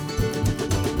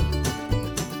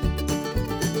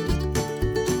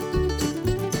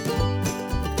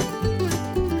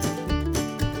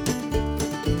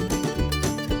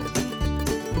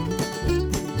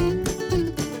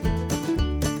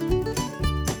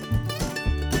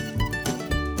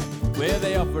 Well,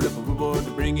 they offered up a reward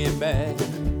to bring him back.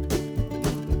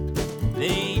 They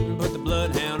even put the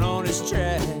bloodhound on his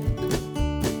track.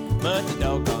 But the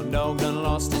doggone dog done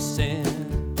lost his scent.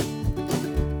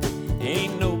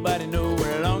 Ain't nobody know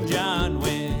where Long John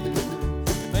went.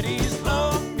 But he's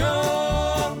long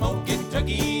gone, oh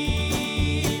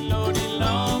Kentucky. Lord, he's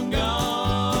long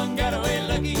gone, got away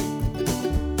lucky.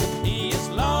 He is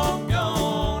long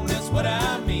gone, that's what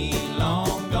I mean,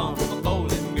 long gone from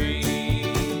Bowling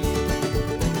Green.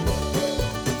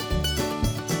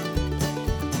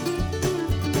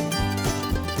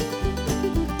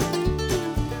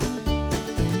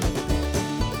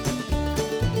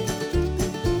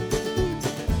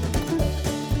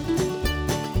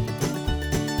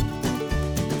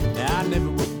 never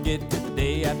will forget till the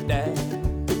day I die.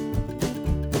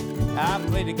 I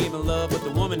played a game of love, but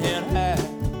the woman held high.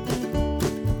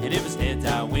 And if it's heads,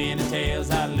 I win, and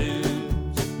tails, I lose.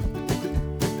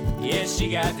 Yes, she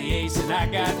got the ace, and I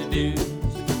got the deuce.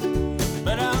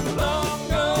 But I'm long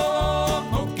gone,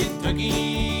 oh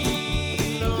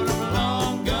Kentucky. Lord, I'm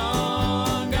long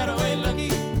gone, got away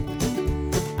lucky.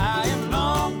 I am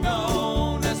long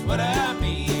gone, that's what I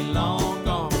mean. Long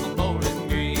gone from Bowling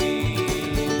Green.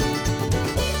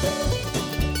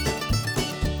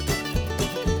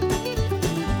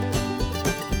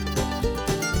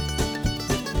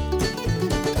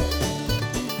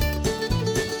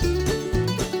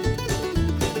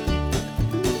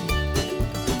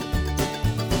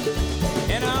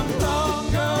 And I'm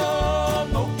long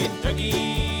gone, oh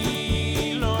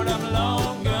Kentucky. Lord, I'm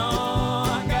long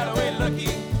gone, got away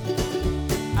lucky.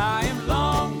 I am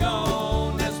long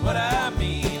gone, that's what I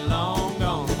mean. Long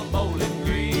gone from Bowling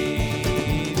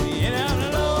Green. And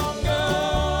I'm long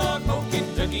gone, oh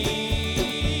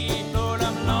Kentucky. Lord,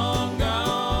 I'm long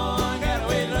gone, got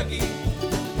away lucky.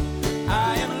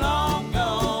 I am long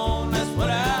gone, that's what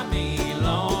I mean.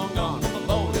 Long gone from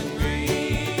Bowling Green.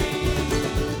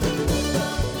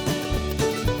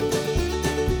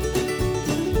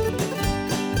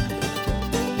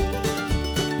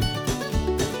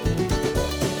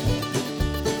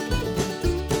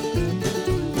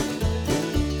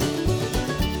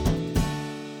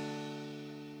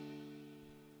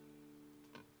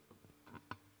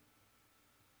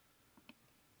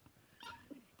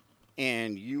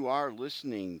 And you are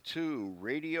listening to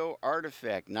Radio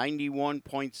Artifact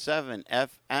 91.7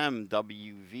 FM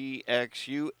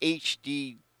WVXU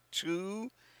HD2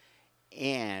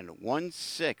 and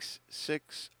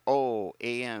 1660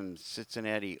 AM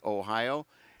Cincinnati, Ohio.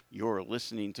 You're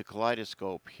listening to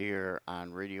Kaleidoscope here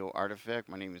on Radio Artifact.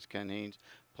 My name is Ken Haynes.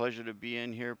 Pleasure to be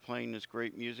in here playing this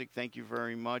great music. Thank you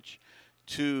very much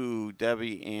to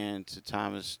Debbie and to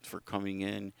Thomas for coming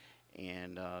in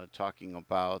and talking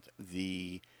about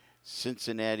the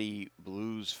Cincinnati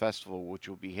Blues Festival, which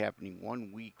will be happening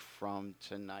 1 week from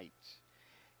tonight.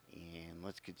 And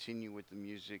let's continue with the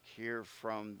music here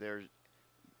from their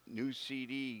new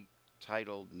CD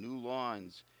titled New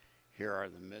Lawns. Here are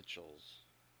the Mitchells.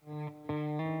 Road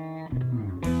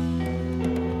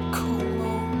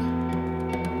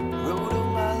of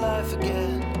my life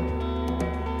again.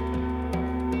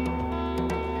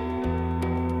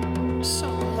 So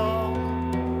long,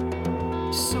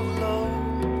 so low.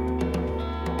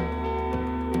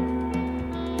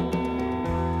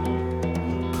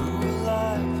 Prove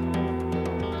alive,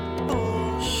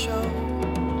 oh show.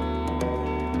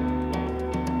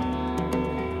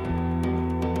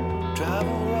 Drive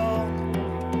along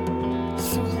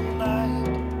through the night.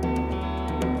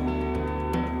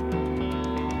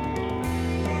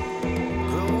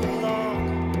 Grow along,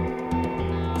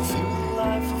 feel the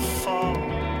life of fall.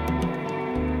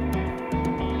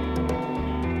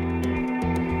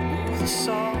 Move the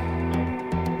song,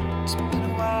 it's been a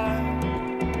while.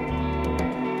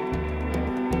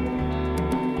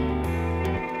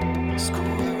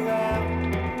 School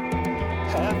around,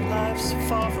 have lives so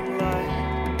far from light.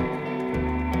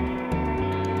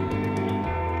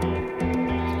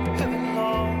 Heaven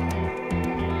long,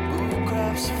 move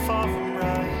graphs so far from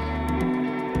right.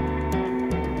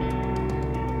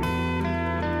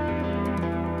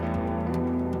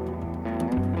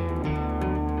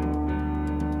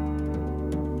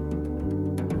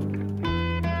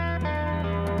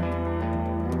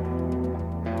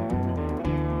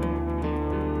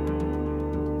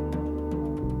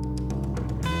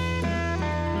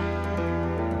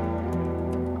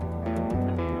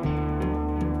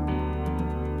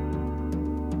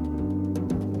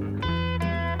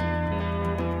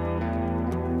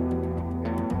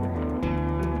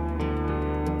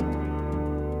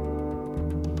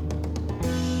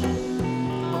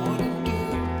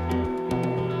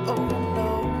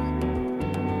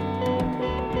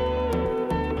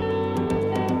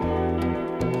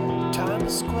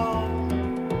 Squall,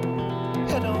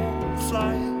 head on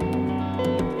fly.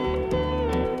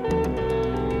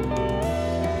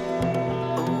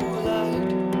 Oh,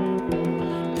 light,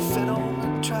 if it only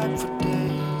tried for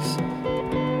days.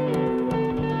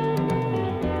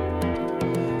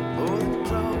 More than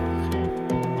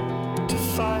prone to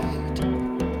fight.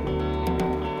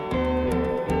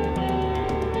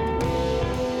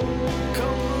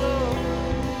 Come along,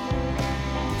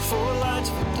 4 lines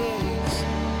for days.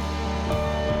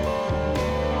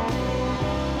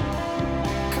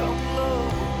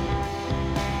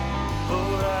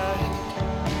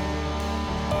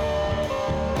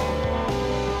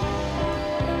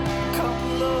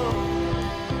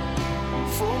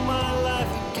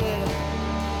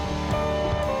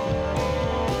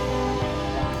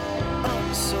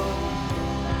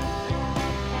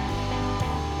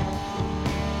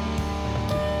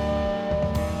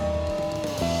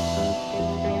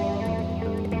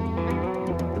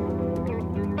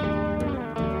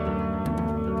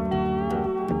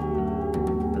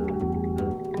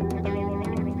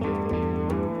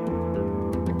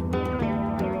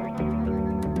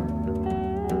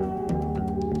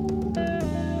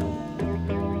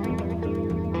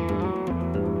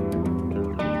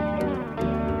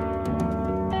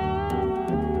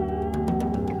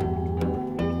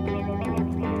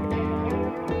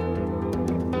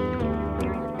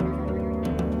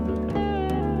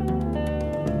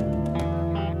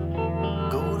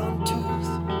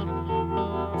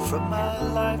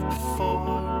 life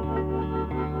before.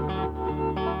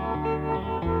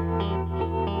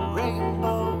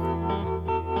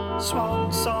 Rainbow,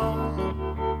 swan song.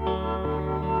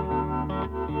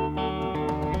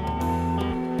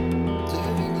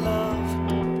 Living love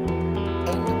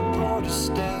and the border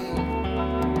stay.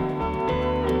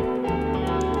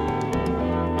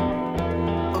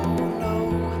 Oh no,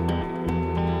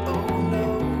 oh no,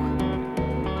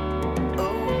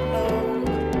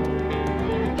 oh no.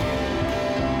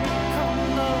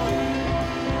 Come on,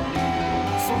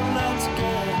 for let's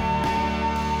get.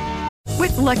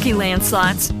 With Lucky Land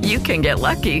Slots, you can get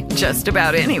lucky just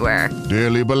about anywhere.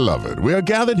 Dearly beloved, we are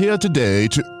gathered here today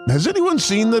to... Has anyone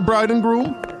seen the bride and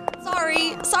groom?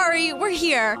 Sorry, we're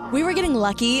here. We were getting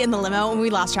lucky in the limo and we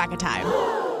lost track of time.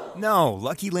 No,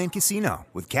 Lucky Land Casino,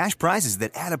 with cash prizes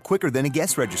that add up quicker than a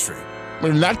guest registry.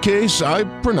 In that case, I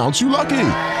pronounce you lucky.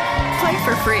 Play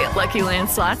for free at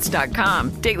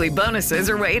LuckyLandSlots.com. Daily bonuses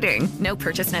are waiting. No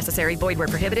purchase necessary. Void where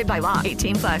prohibited by law.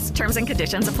 18+. Terms and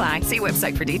conditions apply. See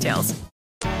website for details.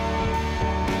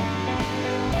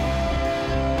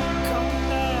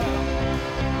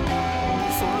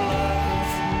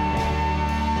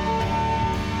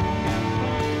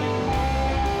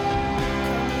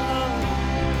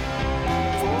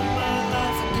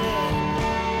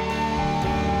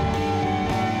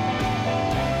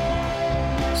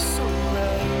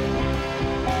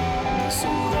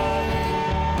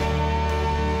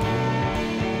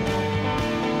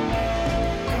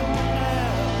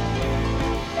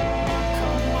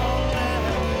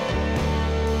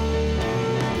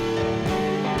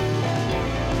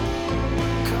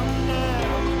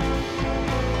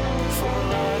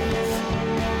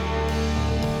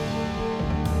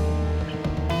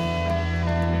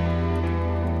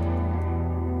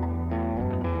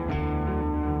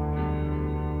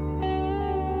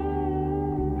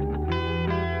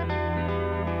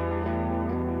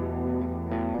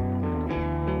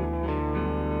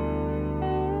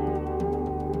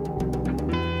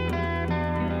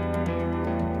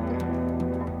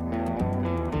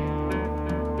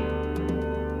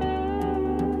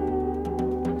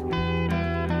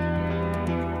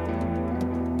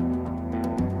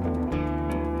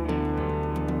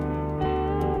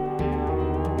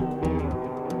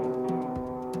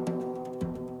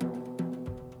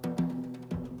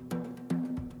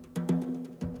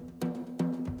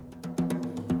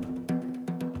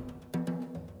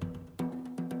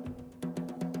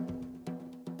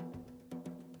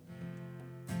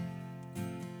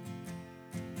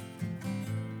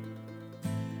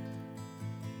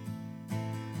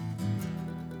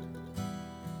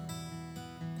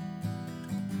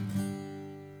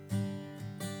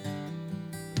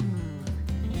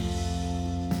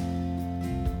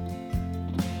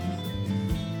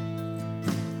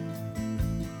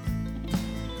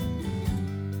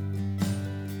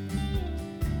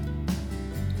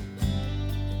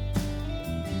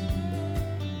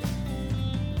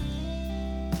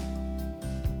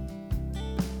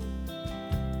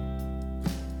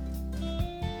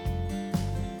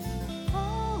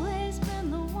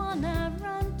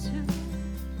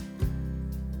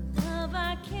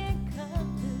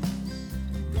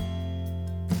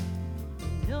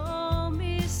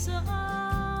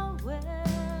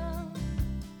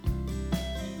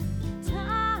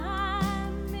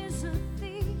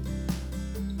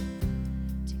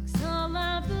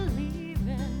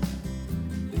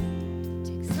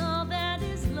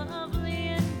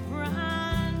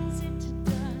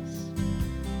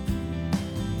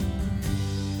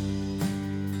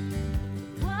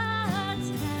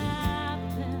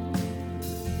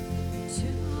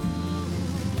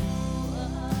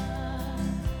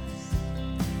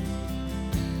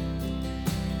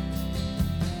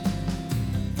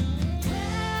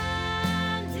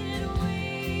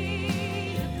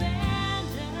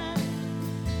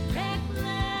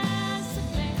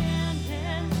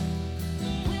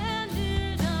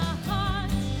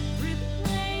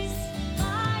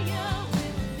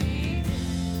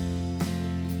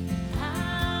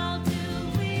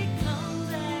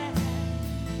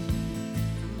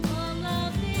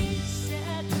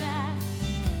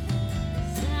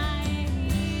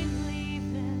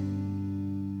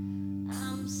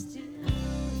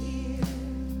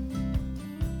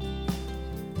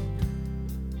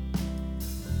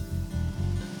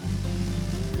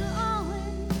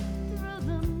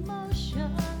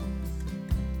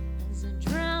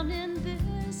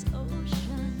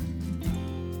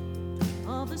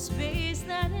 space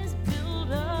that is built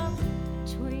up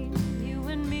between you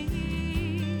and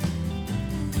me.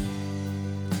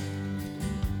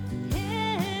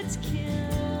 It's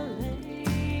killing.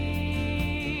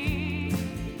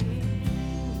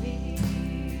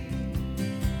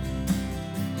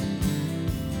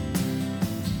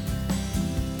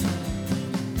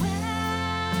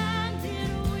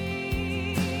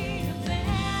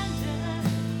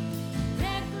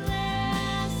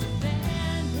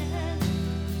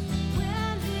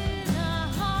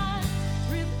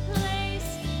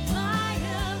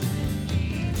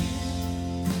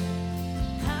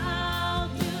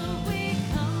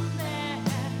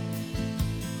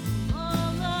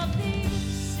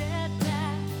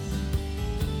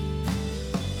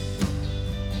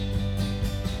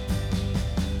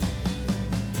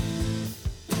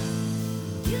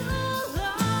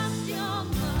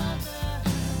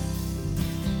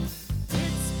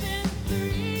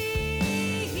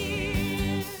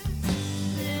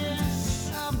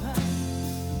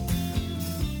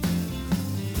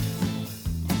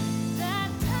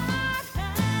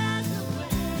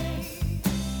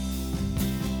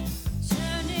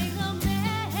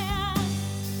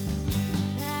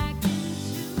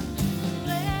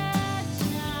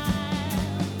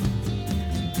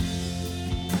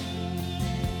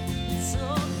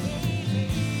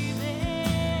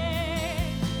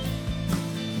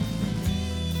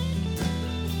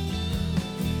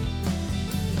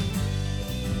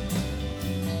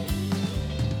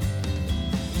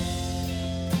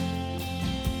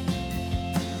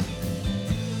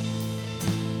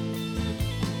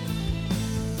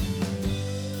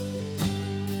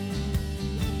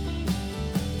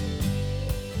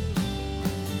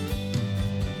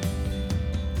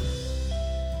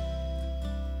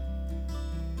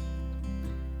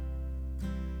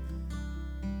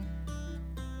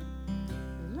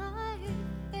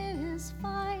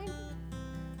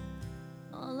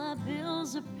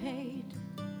 bills are paid.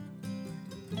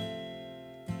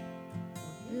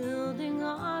 We're building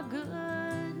our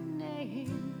good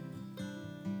name.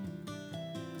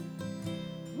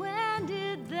 When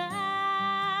did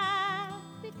that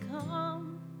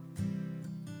become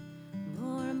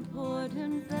more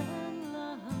important than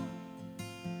love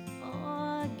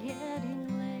or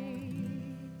getting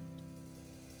laid?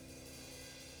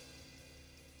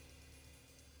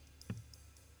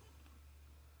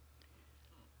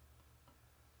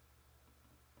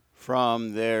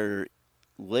 From their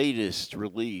latest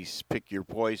release, Pick Your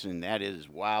Poison, that is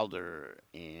Wilder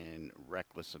and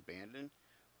Reckless Abandon.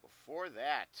 Before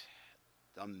that,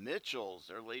 the Mitchells,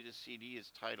 their latest CD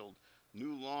is titled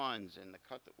New Lawns, and the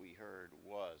cut that we heard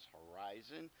was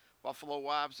Horizon. Buffalo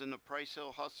Wobbs and the Price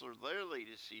Hill Hustler, their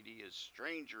latest CD is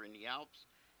Stranger in the Alps,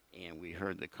 and we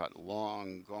heard the cut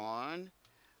Long Gone.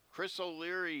 Chris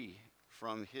O'Leary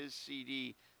from his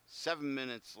CD 7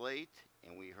 Minutes Late,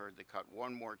 and we heard the cut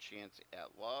One More Chance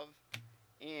at Love.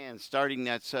 And starting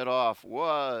that set off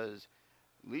was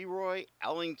Leroy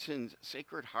Ellington's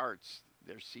Sacred Hearts.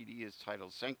 Their CD is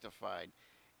titled Sanctified,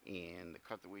 and the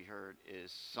cut that we heard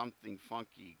is Something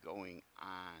Funky Going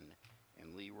On.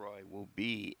 And Leroy will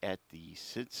be at the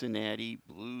Cincinnati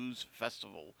Blues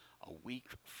Festival a week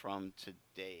from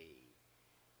today.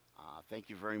 Thank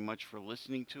you very much for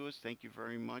listening to us. Thank you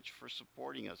very much for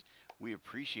supporting us. We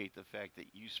appreciate the fact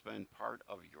that you spend part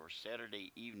of your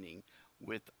Saturday evening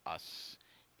with us.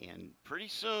 And pretty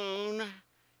soon,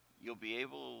 you'll be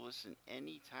able to listen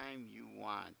anytime you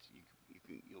want.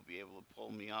 You'll be able to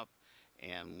pull me up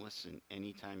and listen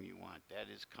anytime you want. That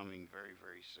is coming very,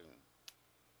 very soon.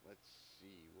 Let's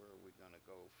see, where are we going to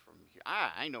go from here?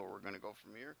 I know where we're going to go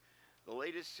from here. The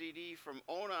latest CD from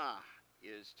Ona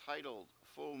is titled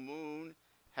Full Moon,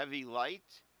 Heavy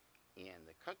Light, and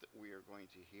the cut that we are going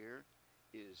to hear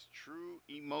is True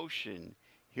Emotion.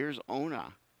 Here's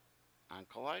Ona on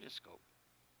Kaleidoscope.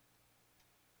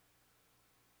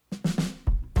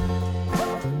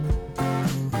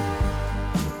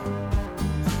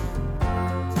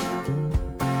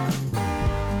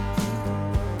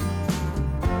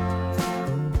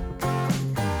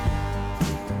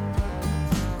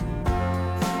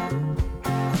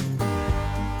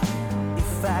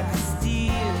 If I could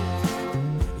steal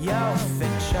your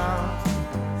affection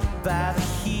by the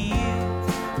heel,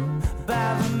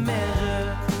 by the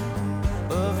measure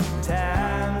of the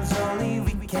times only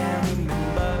we can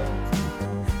remember.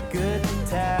 Good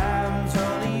times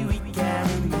only we can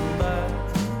remember.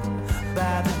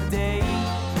 By the day,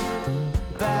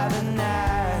 by the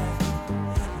night,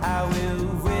 I will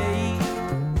wait,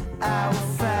 I will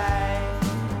fight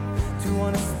to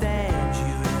understand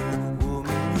you and the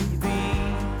woman you be.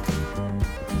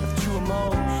 Of true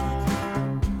emotions,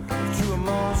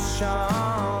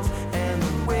 and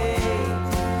the way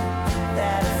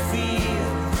that I feel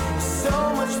is so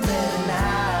much better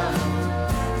now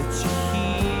that you're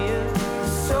here.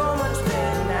 So much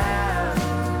better now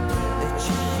that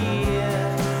you're here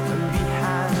and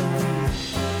behind the wheel.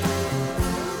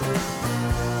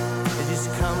 It just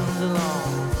comes along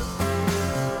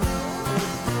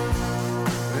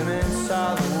and it's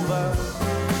all over.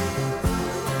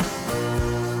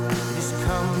 It just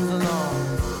comes along.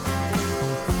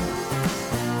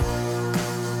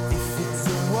 If it's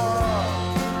a war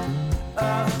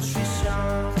of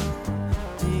attrition,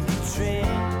 dig a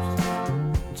trench,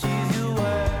 choose your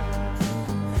words.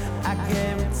 I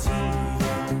guarantee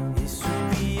that this will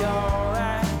be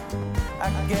alright. I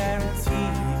guarantee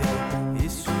that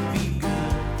this will be good.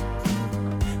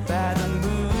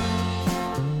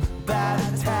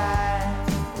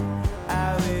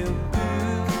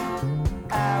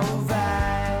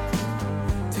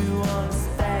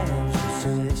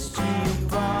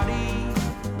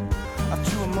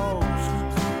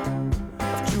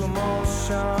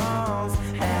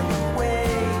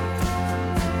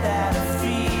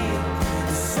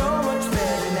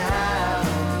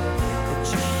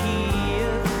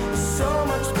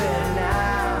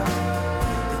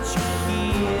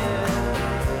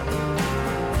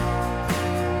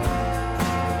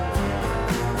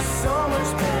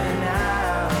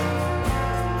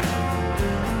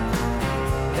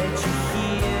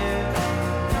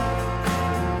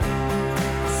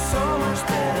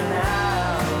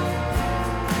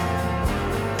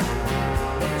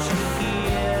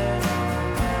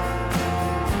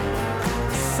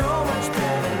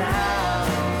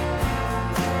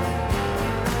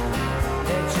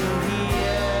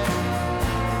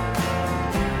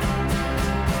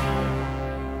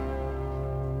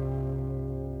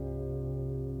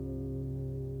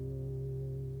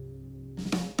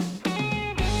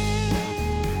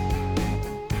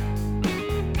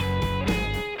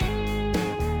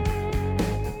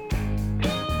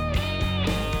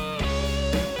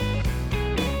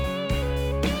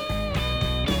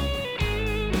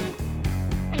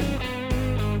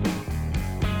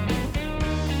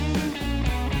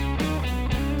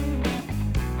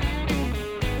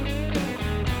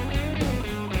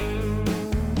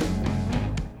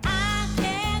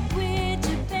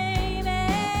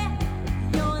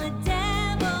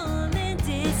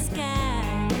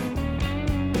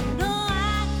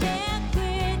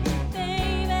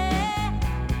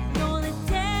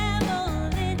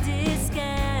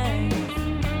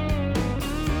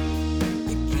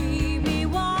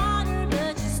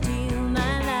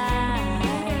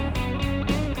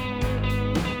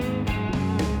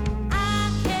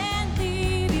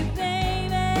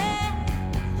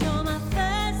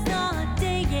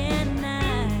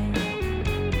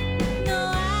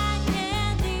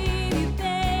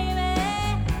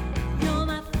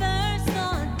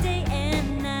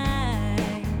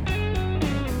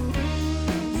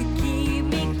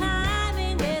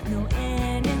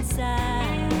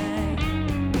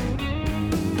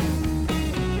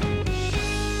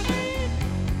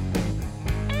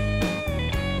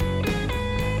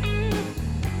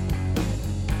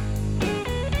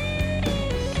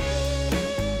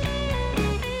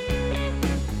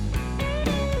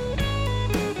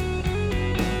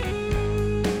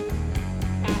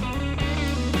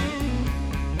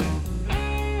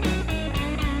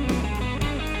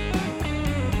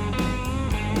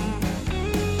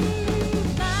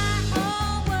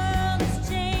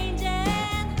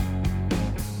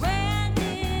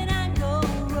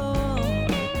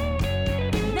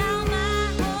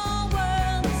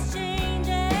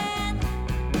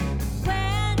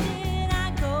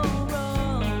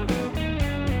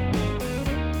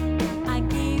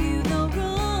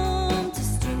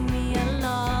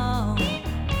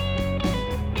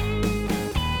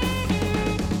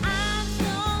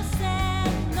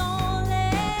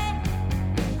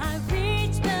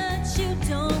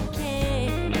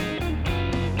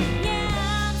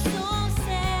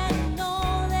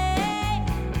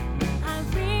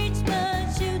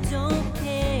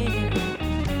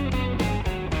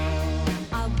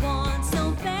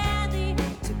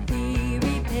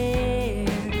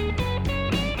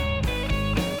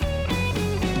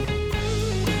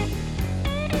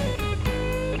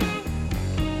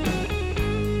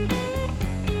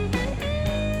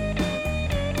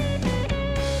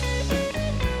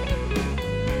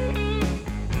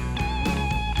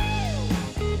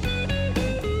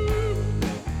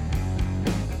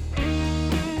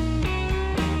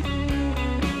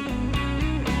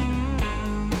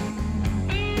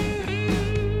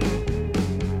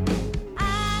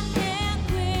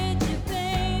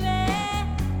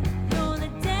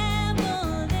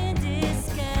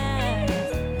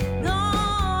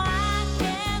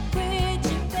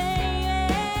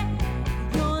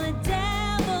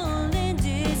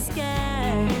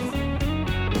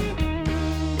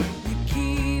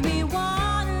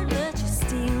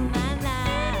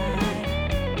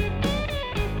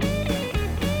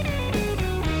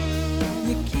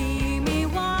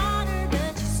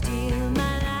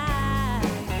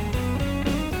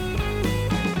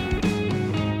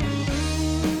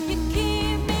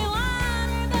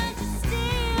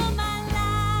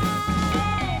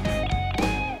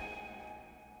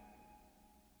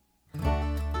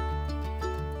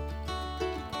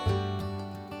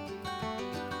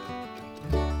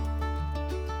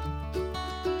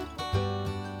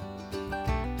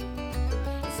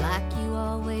 like you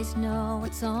always know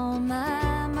what's on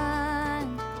my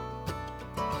mind.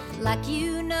 Like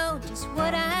you know just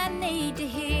what I need to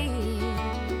hear.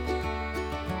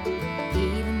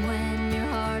 Even when you're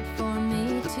hard for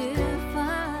me to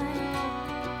find,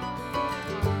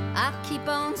 I keep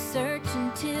on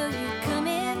searching till you come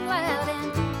in loud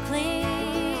and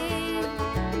clear.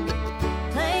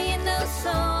 Playing those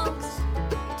songs,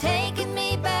 taking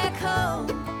me back home.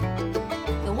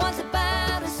 The ones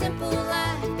about a simple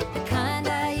life, the kind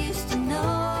I used to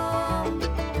know.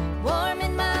 Warm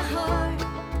in my heart,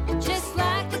 just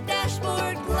like the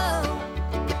dashboard glow.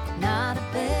 Not a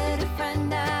better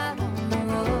friend out on the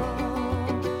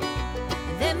road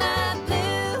than my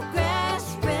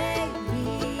bluegrass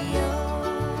radio.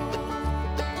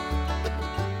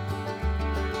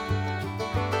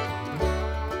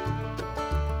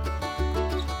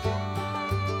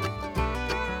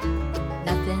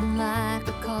 Nothing like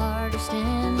a Carter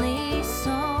Stanley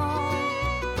song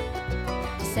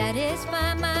to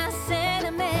satisfy my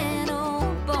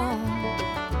sentimental bone.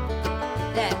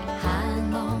 That high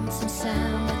and lonesome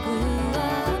sound I grew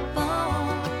up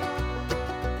on,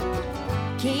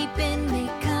 keeping me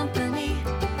company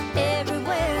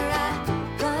everywhere I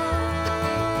go.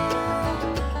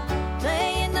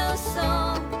 Playing those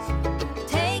songs,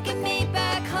 taking me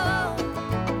back home.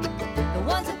 The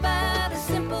ones about a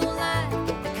simple life,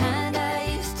 the kind I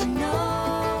used to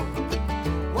know.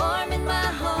 Warm in my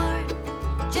heart,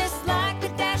 just like the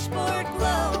dashboard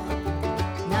glow.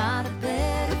 Not a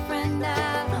better friend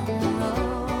out on the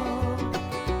road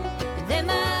than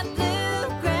my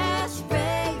bluegrass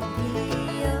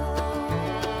radio.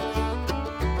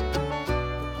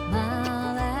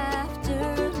 Mile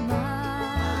after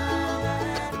mile,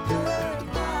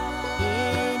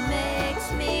 it makes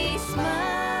me smile.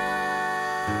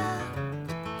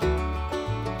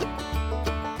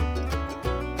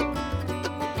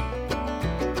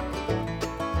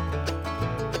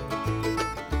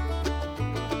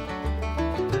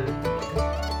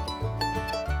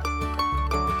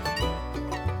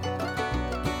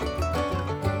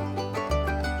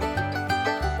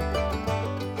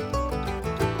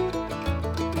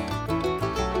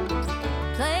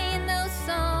 Playing those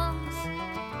songs,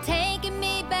 taking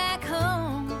me back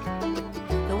home.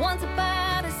 The ones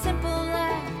about a simple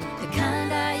life, the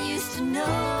kind I used to know.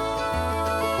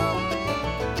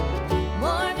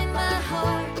 Warm in my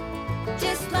heart,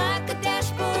 just like a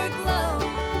dashboard glow.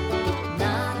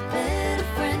 Not a better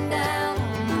friend out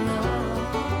on the road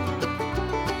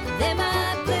than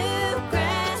my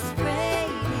bluegrass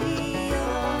radio.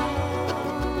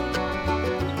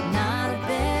 Not a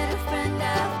better friend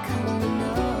I've come to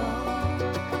know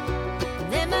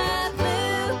than my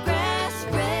bluegrass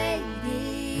radio.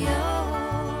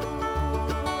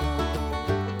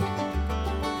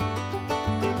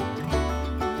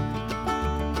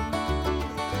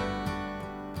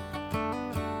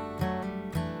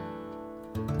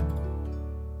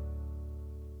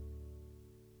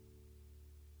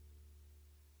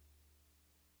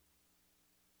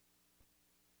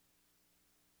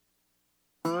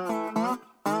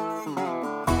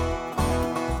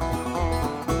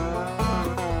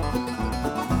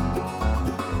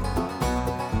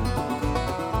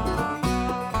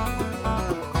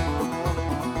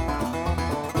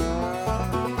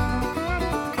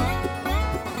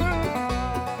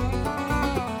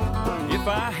 If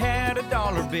I had a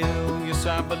dollar bill, yes,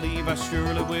 I believe I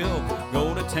surely will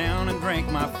go to town and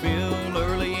drink my fill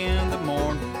early in the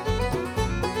morning.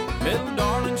 Little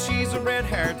darling, she's a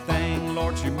red-haired thing.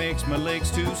 Lord, she makes my legs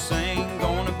to sing.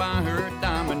 Gonna buy her a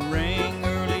diamond ring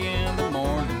early in the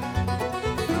morning.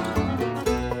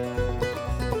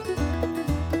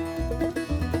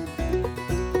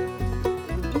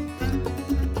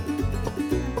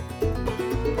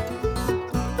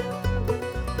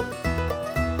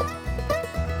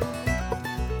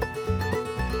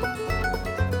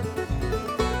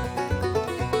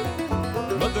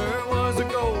 But there was a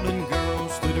golden girl,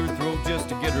 slit her throat just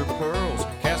to get her pearls.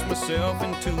 Cast myself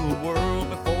into a whirl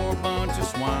before a bunch of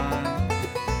swine.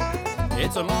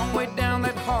 It's a long way down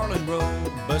that Harlan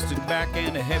road, busted back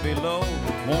and a heavy load.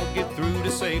 Won't get through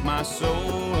to save my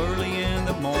soul early in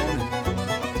the morning.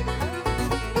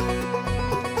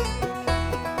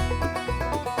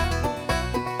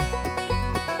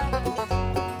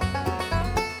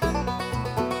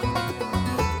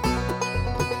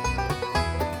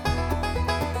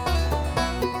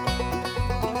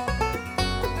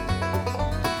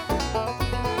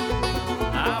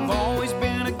 I've always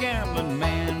been a gambling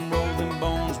man, rolling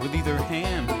bones with either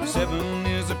hand. 7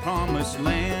 is a promised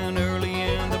land early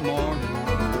in the morning.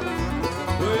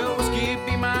 Well, whiskey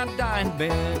be my diet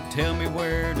but tell me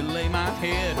where to lay my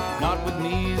head. Not with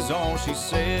me is all she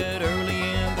said early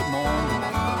in the morning.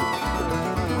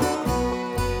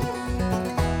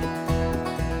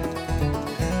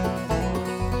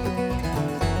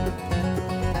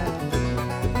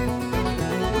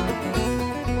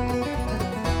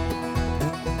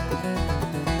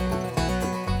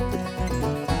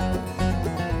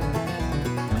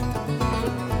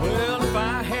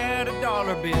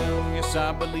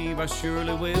 I believe I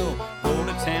surely will go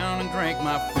to town and drink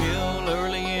my fill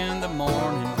early in the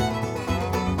morning.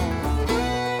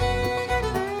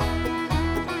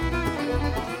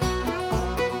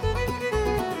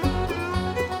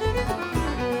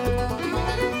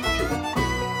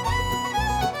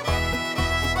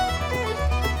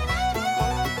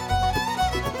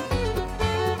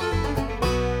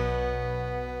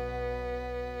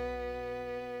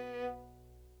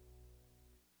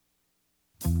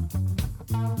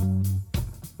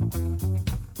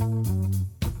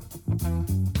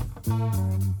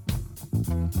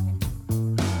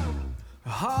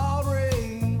 Hard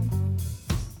rain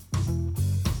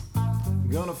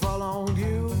gonna fall on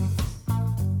you.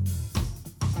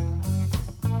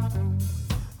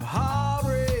 Hard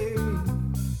rain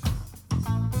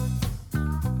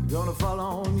gonna fall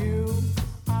on you.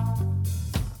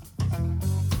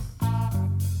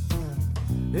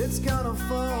 It's gonna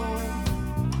fall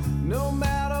no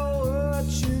matter what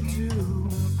you do.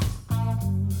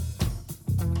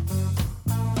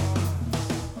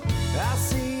 I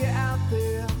see you out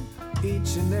there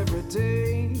each and every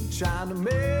day, trying to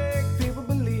make people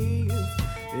believe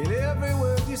in every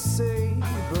word you say.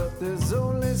 But there's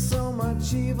only so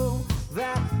much evil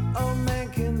that a man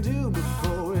can do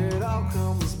before it all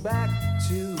comes back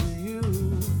to you.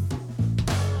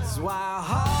 That's why a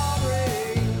hard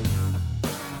rain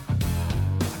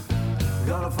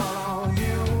gonna fall on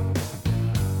you.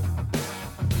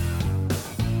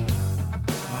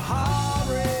 A hard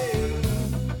rain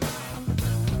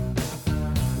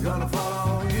gonna fall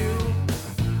on you.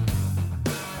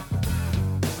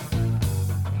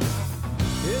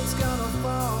 It's gonna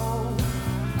fall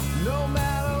no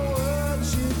matter what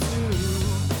you do.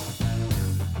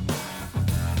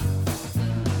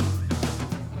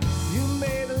 You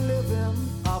made a living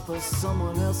off of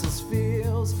someone else's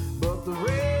fields, but the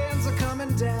rains are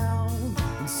coming down,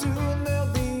 and soon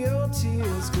there'll be your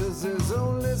tears. 'Cause there's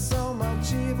only so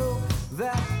much evil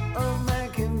that a man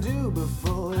can do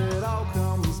before it all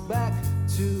comes back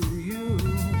to you.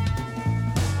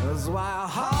 That's why a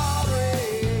hard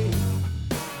rain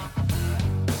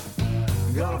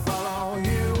gonna fall on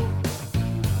you.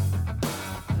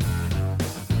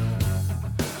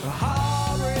 A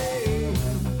hard rain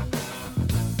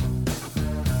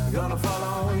gonna fall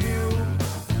on you.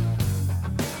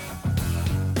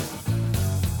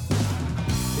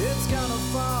 It's gonna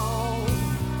fall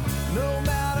no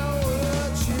matter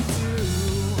what you do.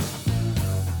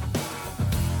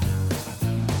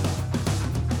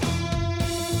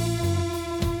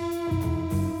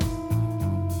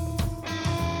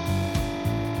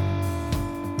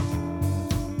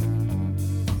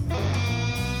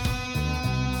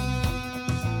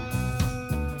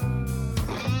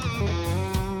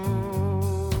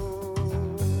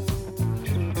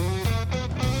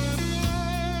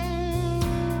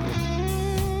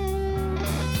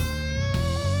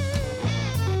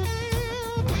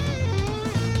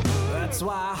 That's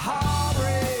why a hard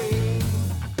rain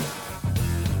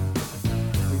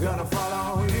gonna fall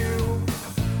on you.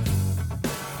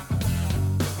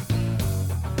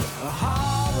 A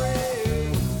hard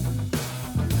rain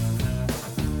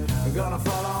gonna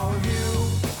fall on you.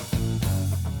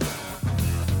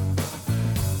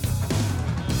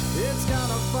 It's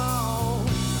gonna fall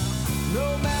no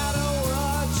matter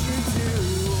what you do.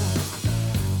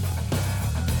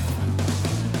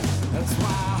 That's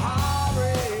why a hard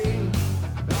rain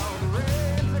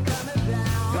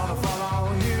gonna fall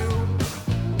on you.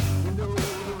 You know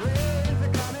the rains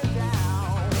are coming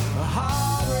down. A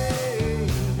hard rain,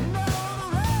 you know the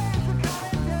rains are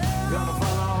coming down. Gonna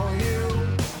fall on you.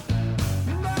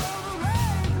 You know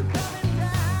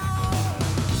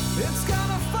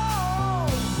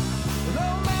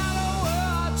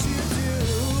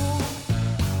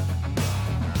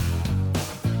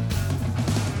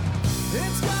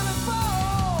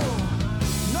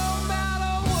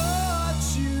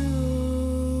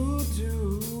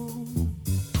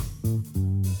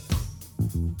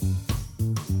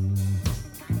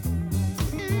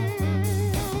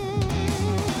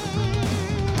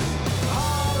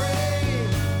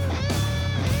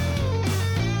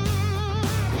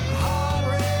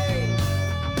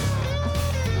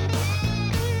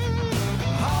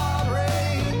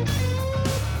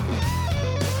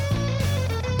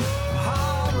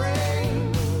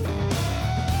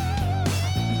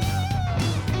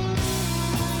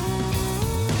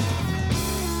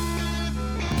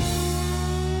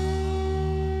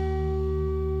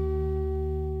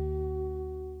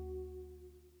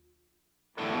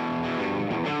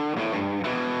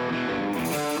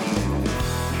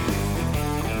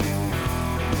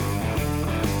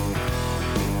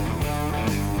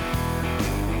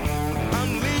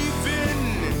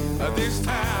this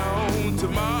town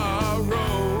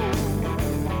tomorrow.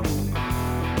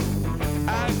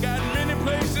 I got many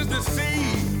places to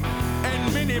see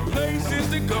and many places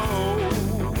to go.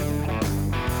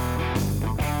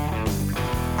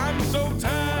 I'm so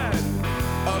tired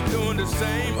of doing the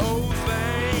same old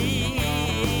thing.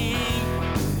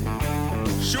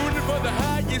 Shooting for the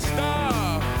highest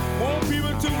star, want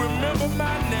people to remember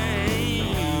my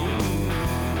name.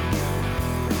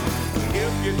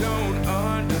 If you don't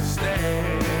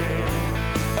understand,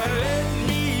 let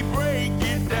me break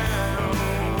it down.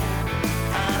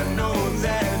 I know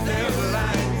that there's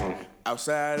light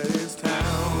outside of this town.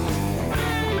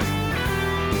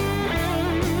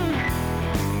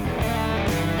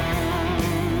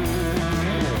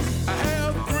 I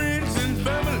have friends and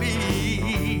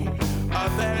family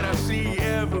that I see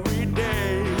every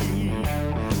day.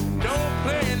 Don't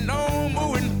plan on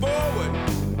moving forward,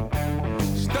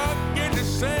 stuck in the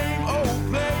same old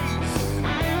place.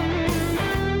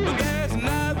 But that's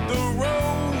not the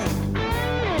road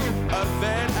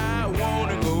that I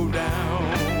wanna go down.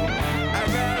 I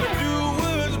gotta do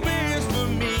what's best for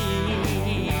me.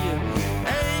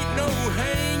 Ain't no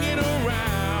hanging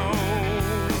around.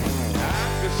 I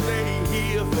could stay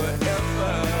here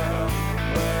forever,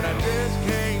 but I just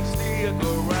can't stick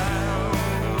around.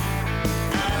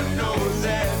 I know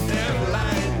that there's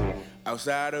light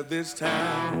outside of this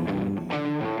town.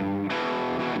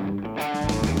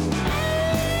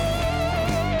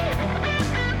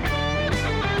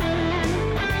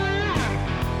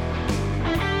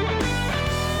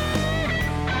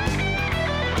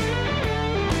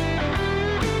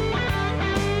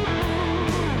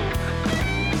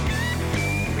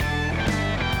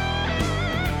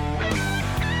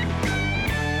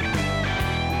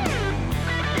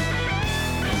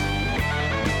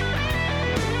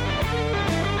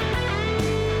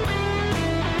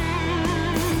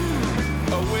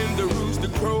 When the rooster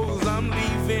crows, I'm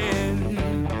leaving,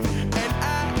 and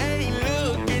I ain't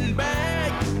looking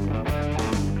back.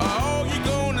 All you're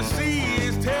gonna see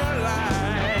is tail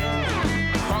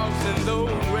lights crossing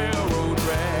those railroad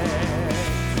tracks.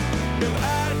 If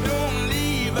I don't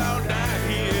leave, I'll die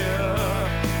here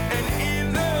and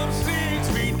end up 6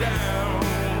 feet down.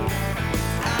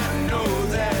 I know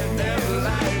that there's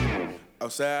light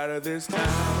outside of this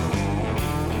town.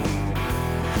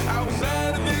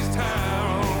 Outside of this town.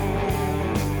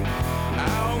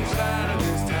 Outside of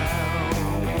this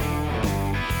town.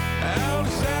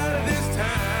 Outside of this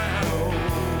town.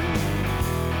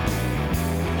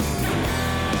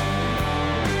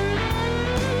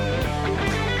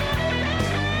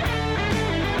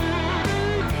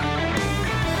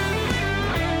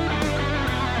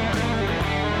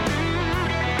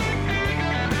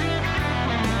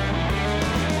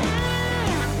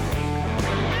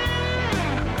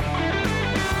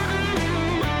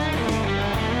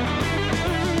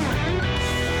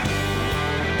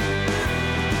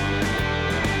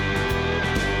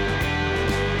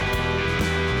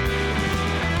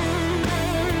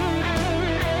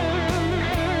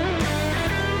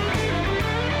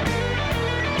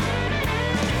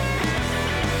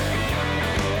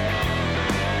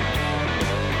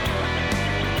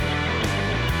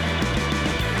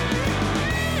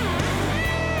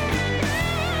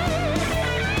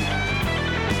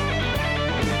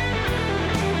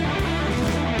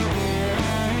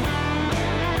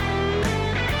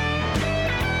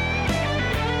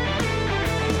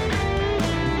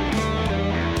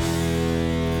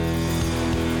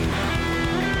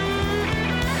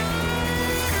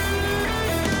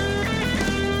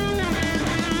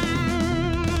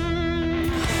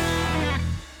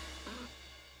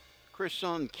 Chris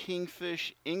on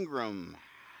Kingfish Ingram,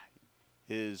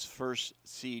 his first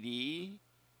CD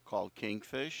called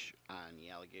Kingfish on the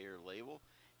Alligator label,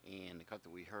 and the cut that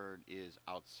we heard is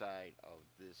Outside of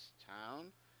This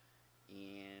Town.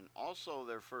 And also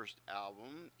their first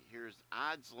album, here's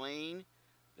Odds Lane.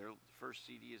 Their first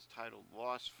CD is titled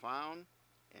Lost Found,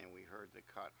 and we heard the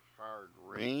cut Hard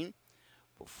Rain.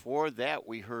 Before that,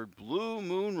 we heard Blue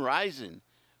Moon Rising.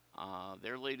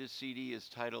 Their latest CD is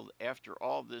titled After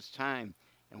All This Time,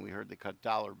 and we heard the cut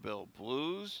Dollar Bill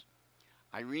Blues.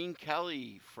 Irene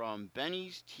Kelly from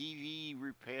Benny's TV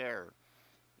Repair,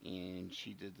 and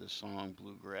she did the song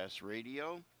Bluegrass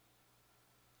Radio.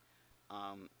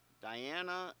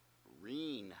 Diana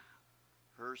Reen,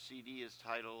 her CD is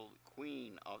titled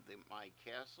Queen of My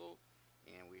Castle,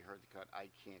 and we heard the cut I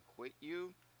Can't Quit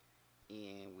You.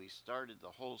 And we started the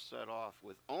whole set off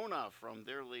with Ona from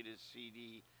their latest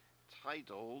CD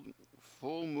titled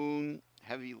Full Moon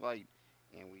Heavy Light,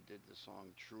 and we did the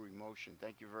song True Emotion.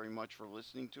 Thank you very much for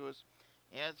listening to us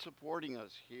and supporting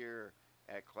us here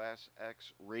at Class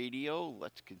X Radio.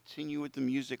 Let's continue with the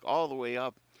music all the way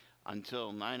up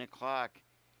until 9 o'clock.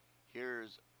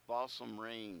 Here's Balsam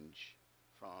Range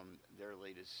from their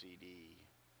latest CD.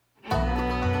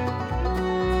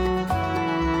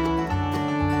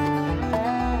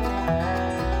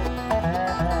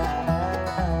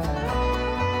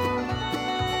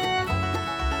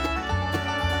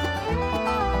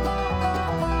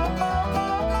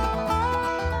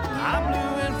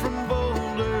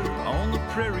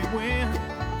 Prairie wind,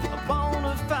 a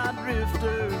bona fide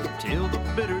drifter till the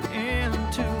bitter end.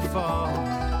 Too far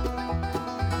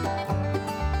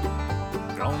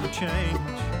gonna change.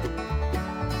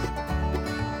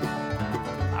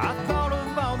 I thought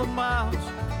of all the miles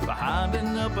behind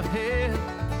and up ahead,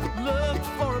 looked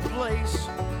for a place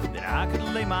that I could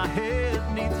lay my head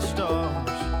neath the stars,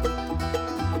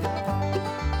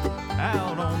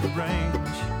 out on the range.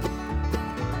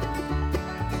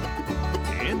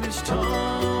 In this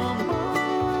tumbleweed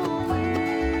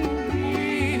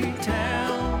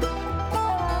town,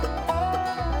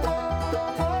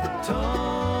 tumbleweed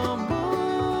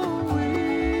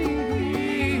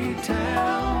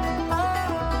town,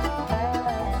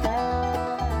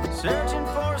 searching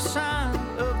for a sign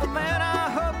of the man I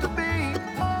hope to be.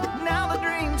 Now the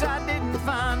dreams I didn't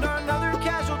find are another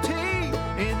casualty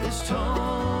in this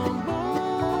tumbleweed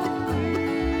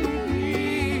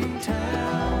town.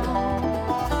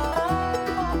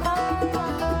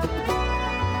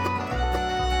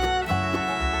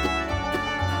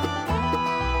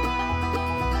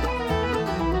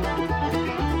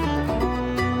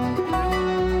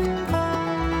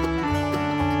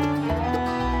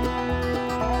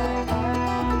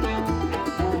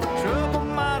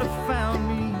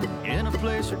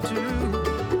 Or two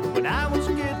when I was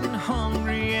getting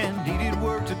hungry and needed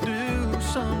work to do.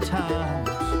 Sometimes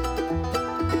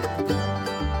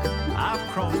I've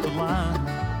crossed the line.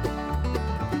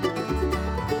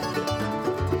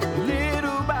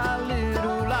 Little by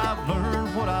little I've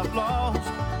learned what I've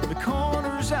lost. The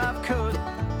corners I've cut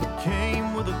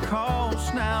came with a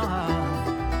cost. Now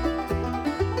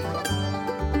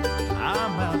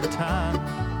I'm out of time.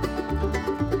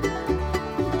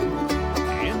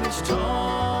 In this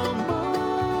tumbleweed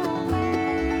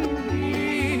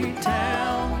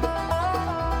town,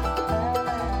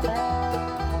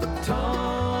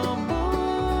 tumbleweed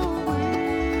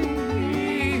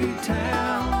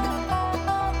town,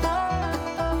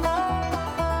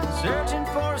 searching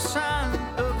for a sign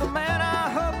of the man I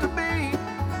hope to be.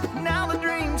 Now the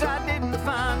dreams I didn't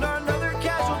find are another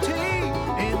casualty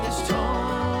in this tumbleweed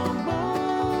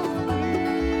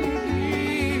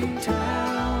town.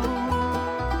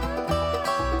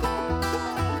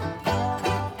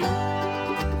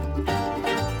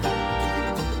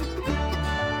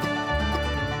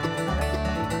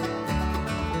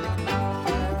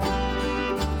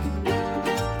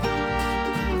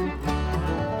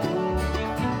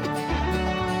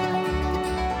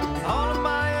 All of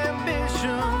my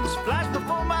ambitions flash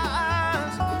before my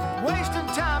eyes, wasting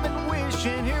time and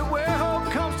wishing here where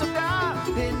hope comes to die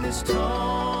in this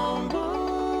tumbleweed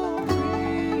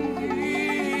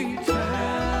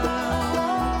town,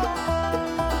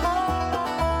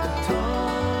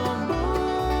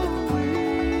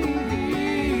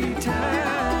 tumbleweed town,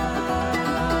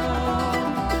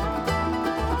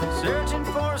 searching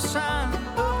for a sign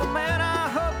of the man I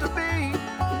hope to be.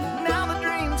 Now the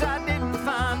dreams I didn't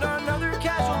find are another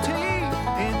casualty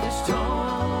in this tumbleweed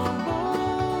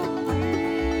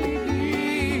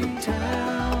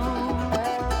town,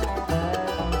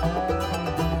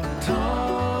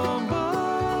 tumbleweed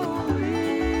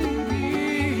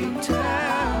town.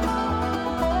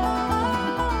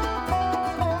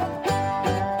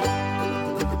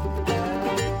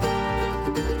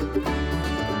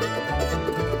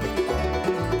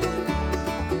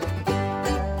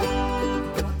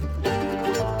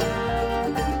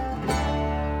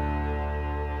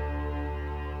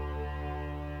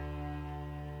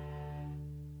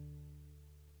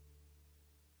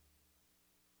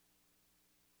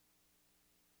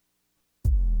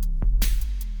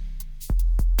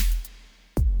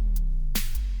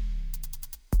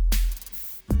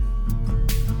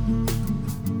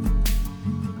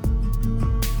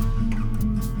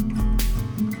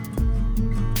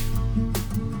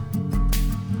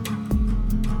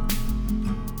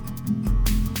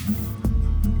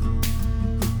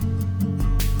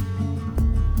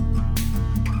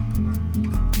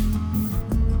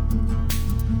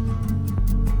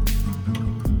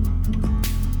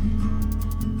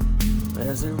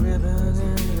 There's a ribbon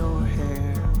in your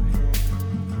hair,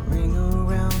 ring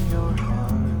around your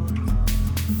heart,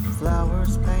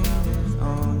 flowers painted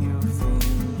on your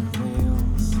fingernail.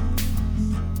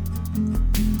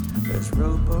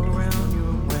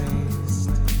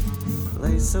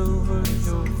 lace over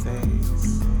your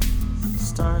face,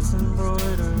 stars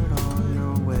embroidered on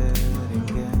your wedding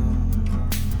gown.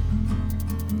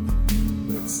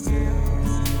 But still,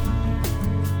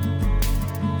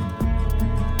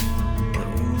 the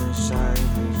English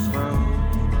ivy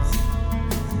grows.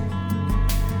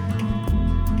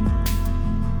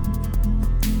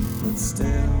 But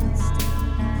still,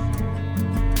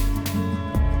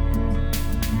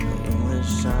 the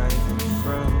English ivy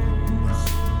grows.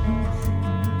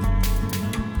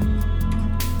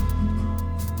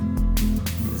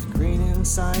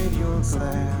 Inside your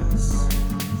glass,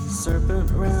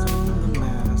 serpent round the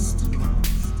mast,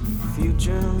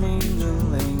 future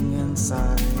mingling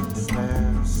inside the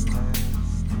past.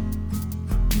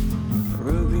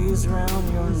 Rubies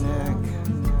round your neck,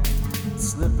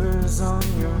 slippers on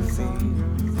your feet.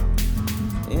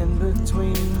 In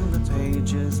between the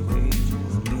pages we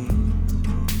will meet.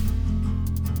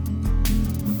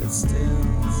 But still,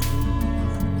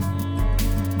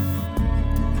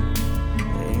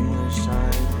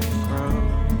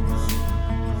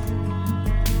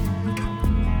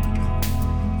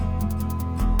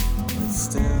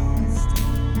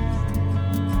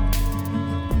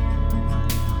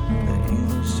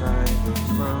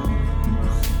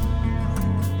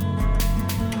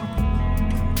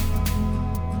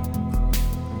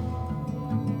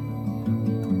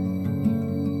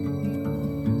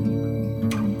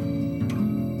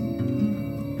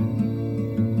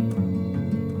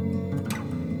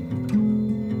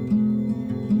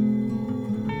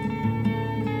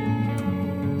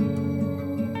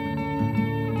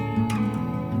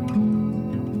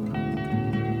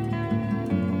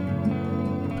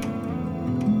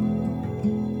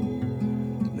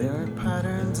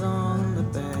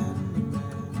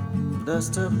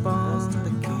 dust up on the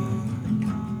key,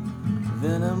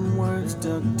 venom words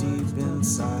dug deep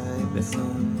inside the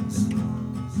hymns.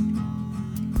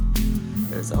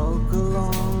 There's oak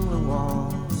along the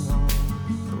walls,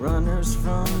 runners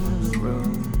from the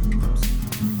rooms,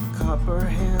 copper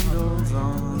handles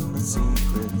on the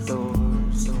secret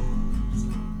doors.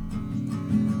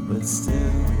 But still,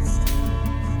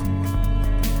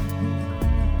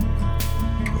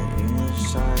 the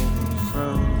English ivy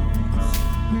froze.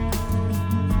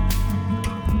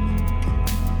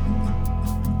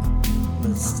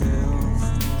 Still,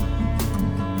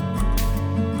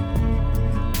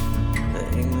 the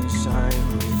English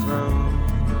ivy grows.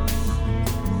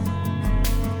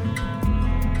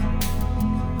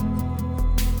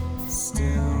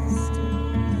 Still, the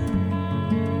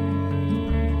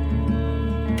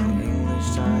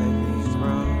English ivy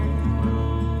grows.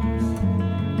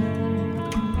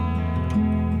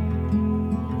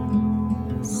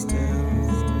 Still.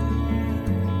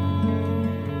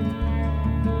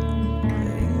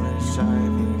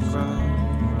 Ivy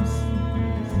grows.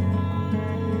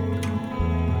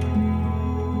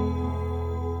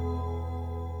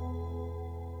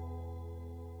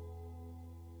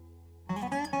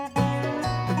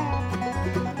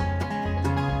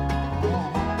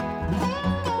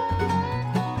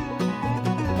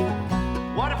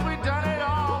 What if we done it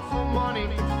all for money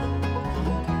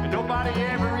and nobody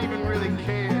ever even really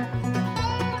cared?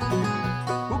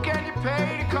 Who can you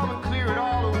pay to come and clear it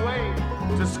all away?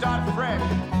 To start fresh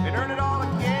and earn it all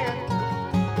again.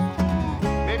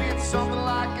 Maybe it's something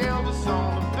like Elvis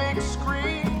on the big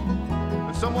screen,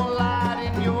 and someone lied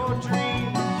in your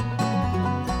dreams.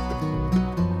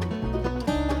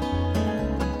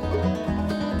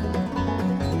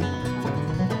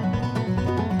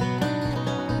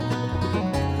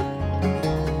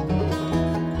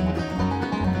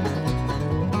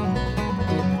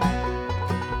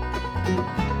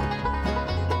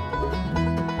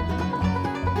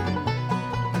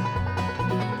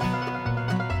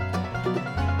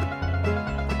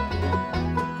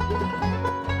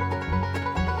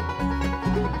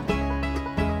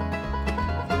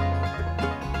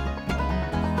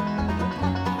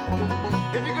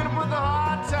 If you're gonna put the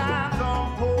hard times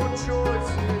on poor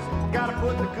choices, gotta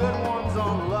put the good ones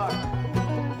on luck.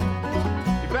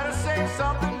 You better save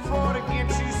something for to get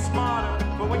you smarter,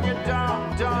 but when you're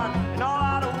done and all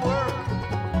out of work,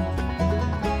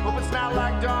 hope it's not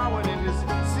like Darwin and his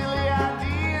silly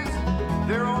ideas.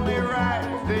 They're only right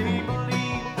if they believe.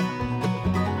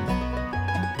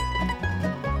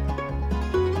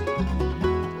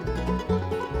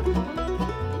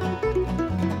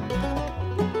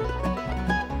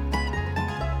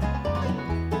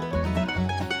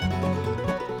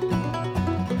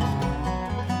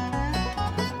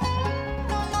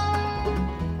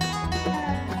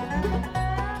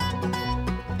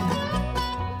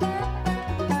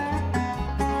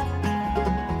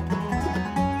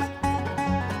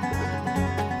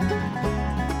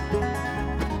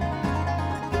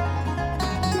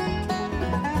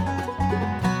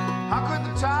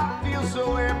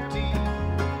 empty.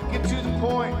 Get to the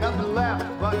point, nothing left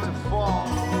but to fall.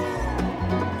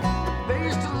 They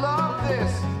used to love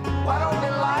this. Why don't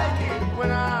they like it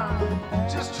when I'm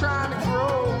just trying to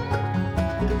grow?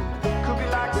 Could be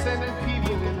like sending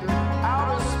people into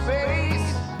outer space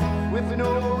with no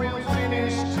real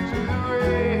finish to the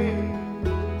race.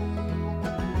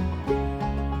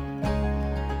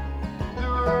 The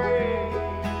race.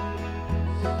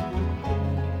 The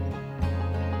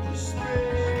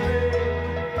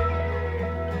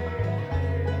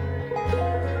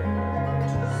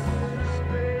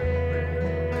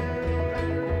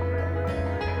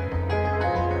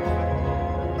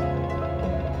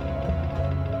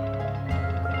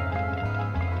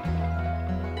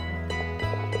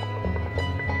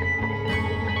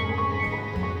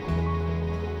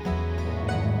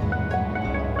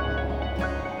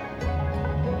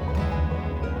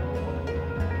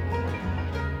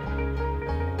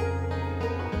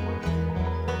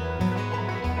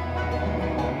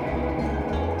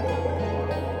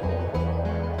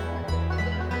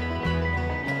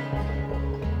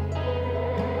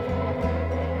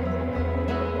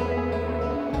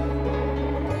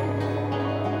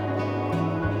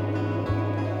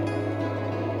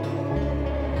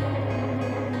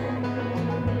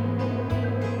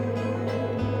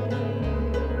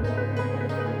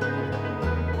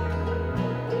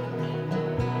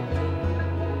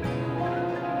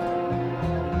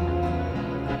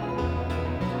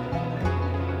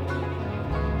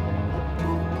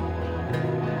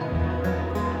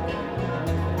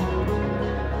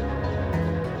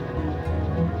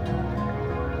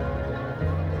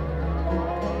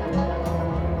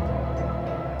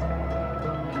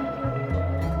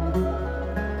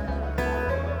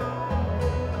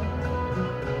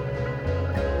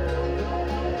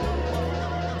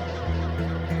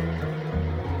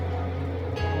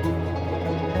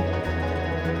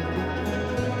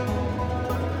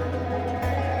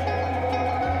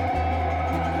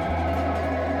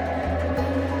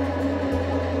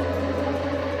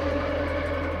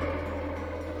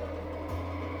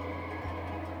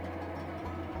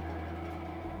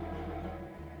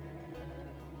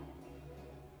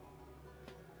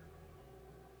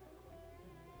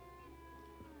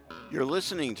You're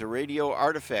listening to Radio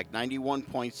Artifact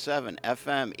 91.7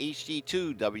 FM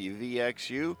HD2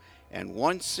 WVXU and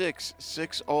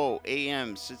 1660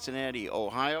 AM Cincinnati,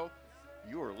 Ohio.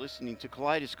 You are listening to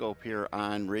Kaleidoscope here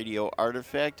on Radio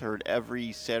Artifact, heard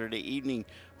every Saturday evening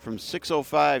from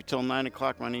 6:05 till 9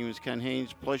 o'clock. My name is Ken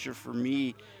Haynes. Pleasure for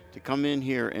me to come in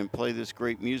here and play this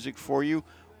great music for you.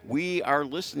 We are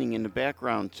listening in the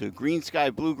background to Green Sky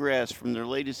Bluegrass from their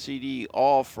latest CD,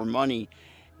 All for Money.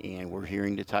 And we're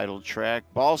hearing the title track.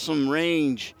 Balsam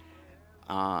Range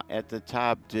at the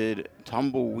top did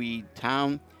Tumbleweed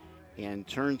Town, and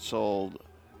Turnsold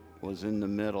was in the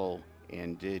middle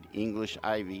and did English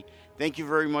Ivy. Thank you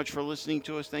very much for listening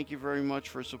to us. Thank you very much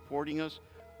for supporting us.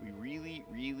 We really,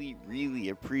 really, really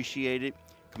appreciate it.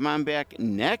 Come on back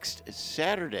next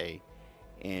Saturday,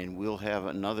 and we'll have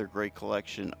another great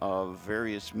collection of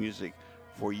various music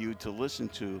for you to listen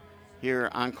to here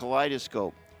on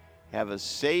Kaleidoscope. Have a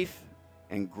safe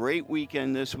and great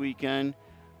weekend this weekend.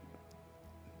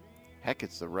 Heck,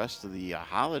 it's the rest of the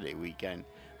holiday weekend.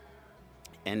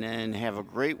 And then have a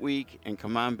great week and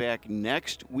come on back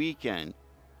next weekend.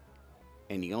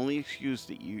 And the only excuse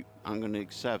that I'm going to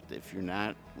accept if you're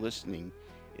not listening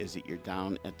is that you're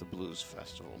down at the Blues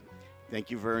Festival.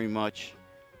 Thank you very much.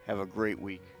 Have a great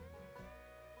week.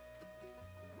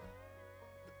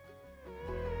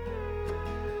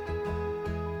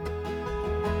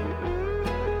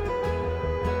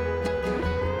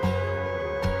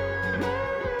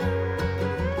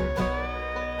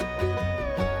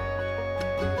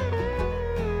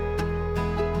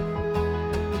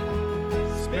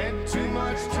 Spent too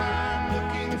much time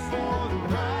looking for the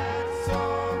right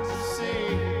song to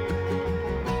sing.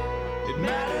 It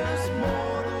matters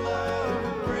more the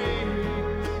love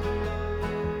brings.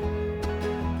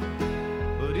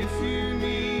 But if you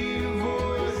need a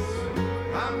voice,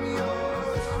 I'm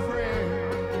yours, friend.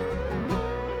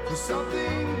 For something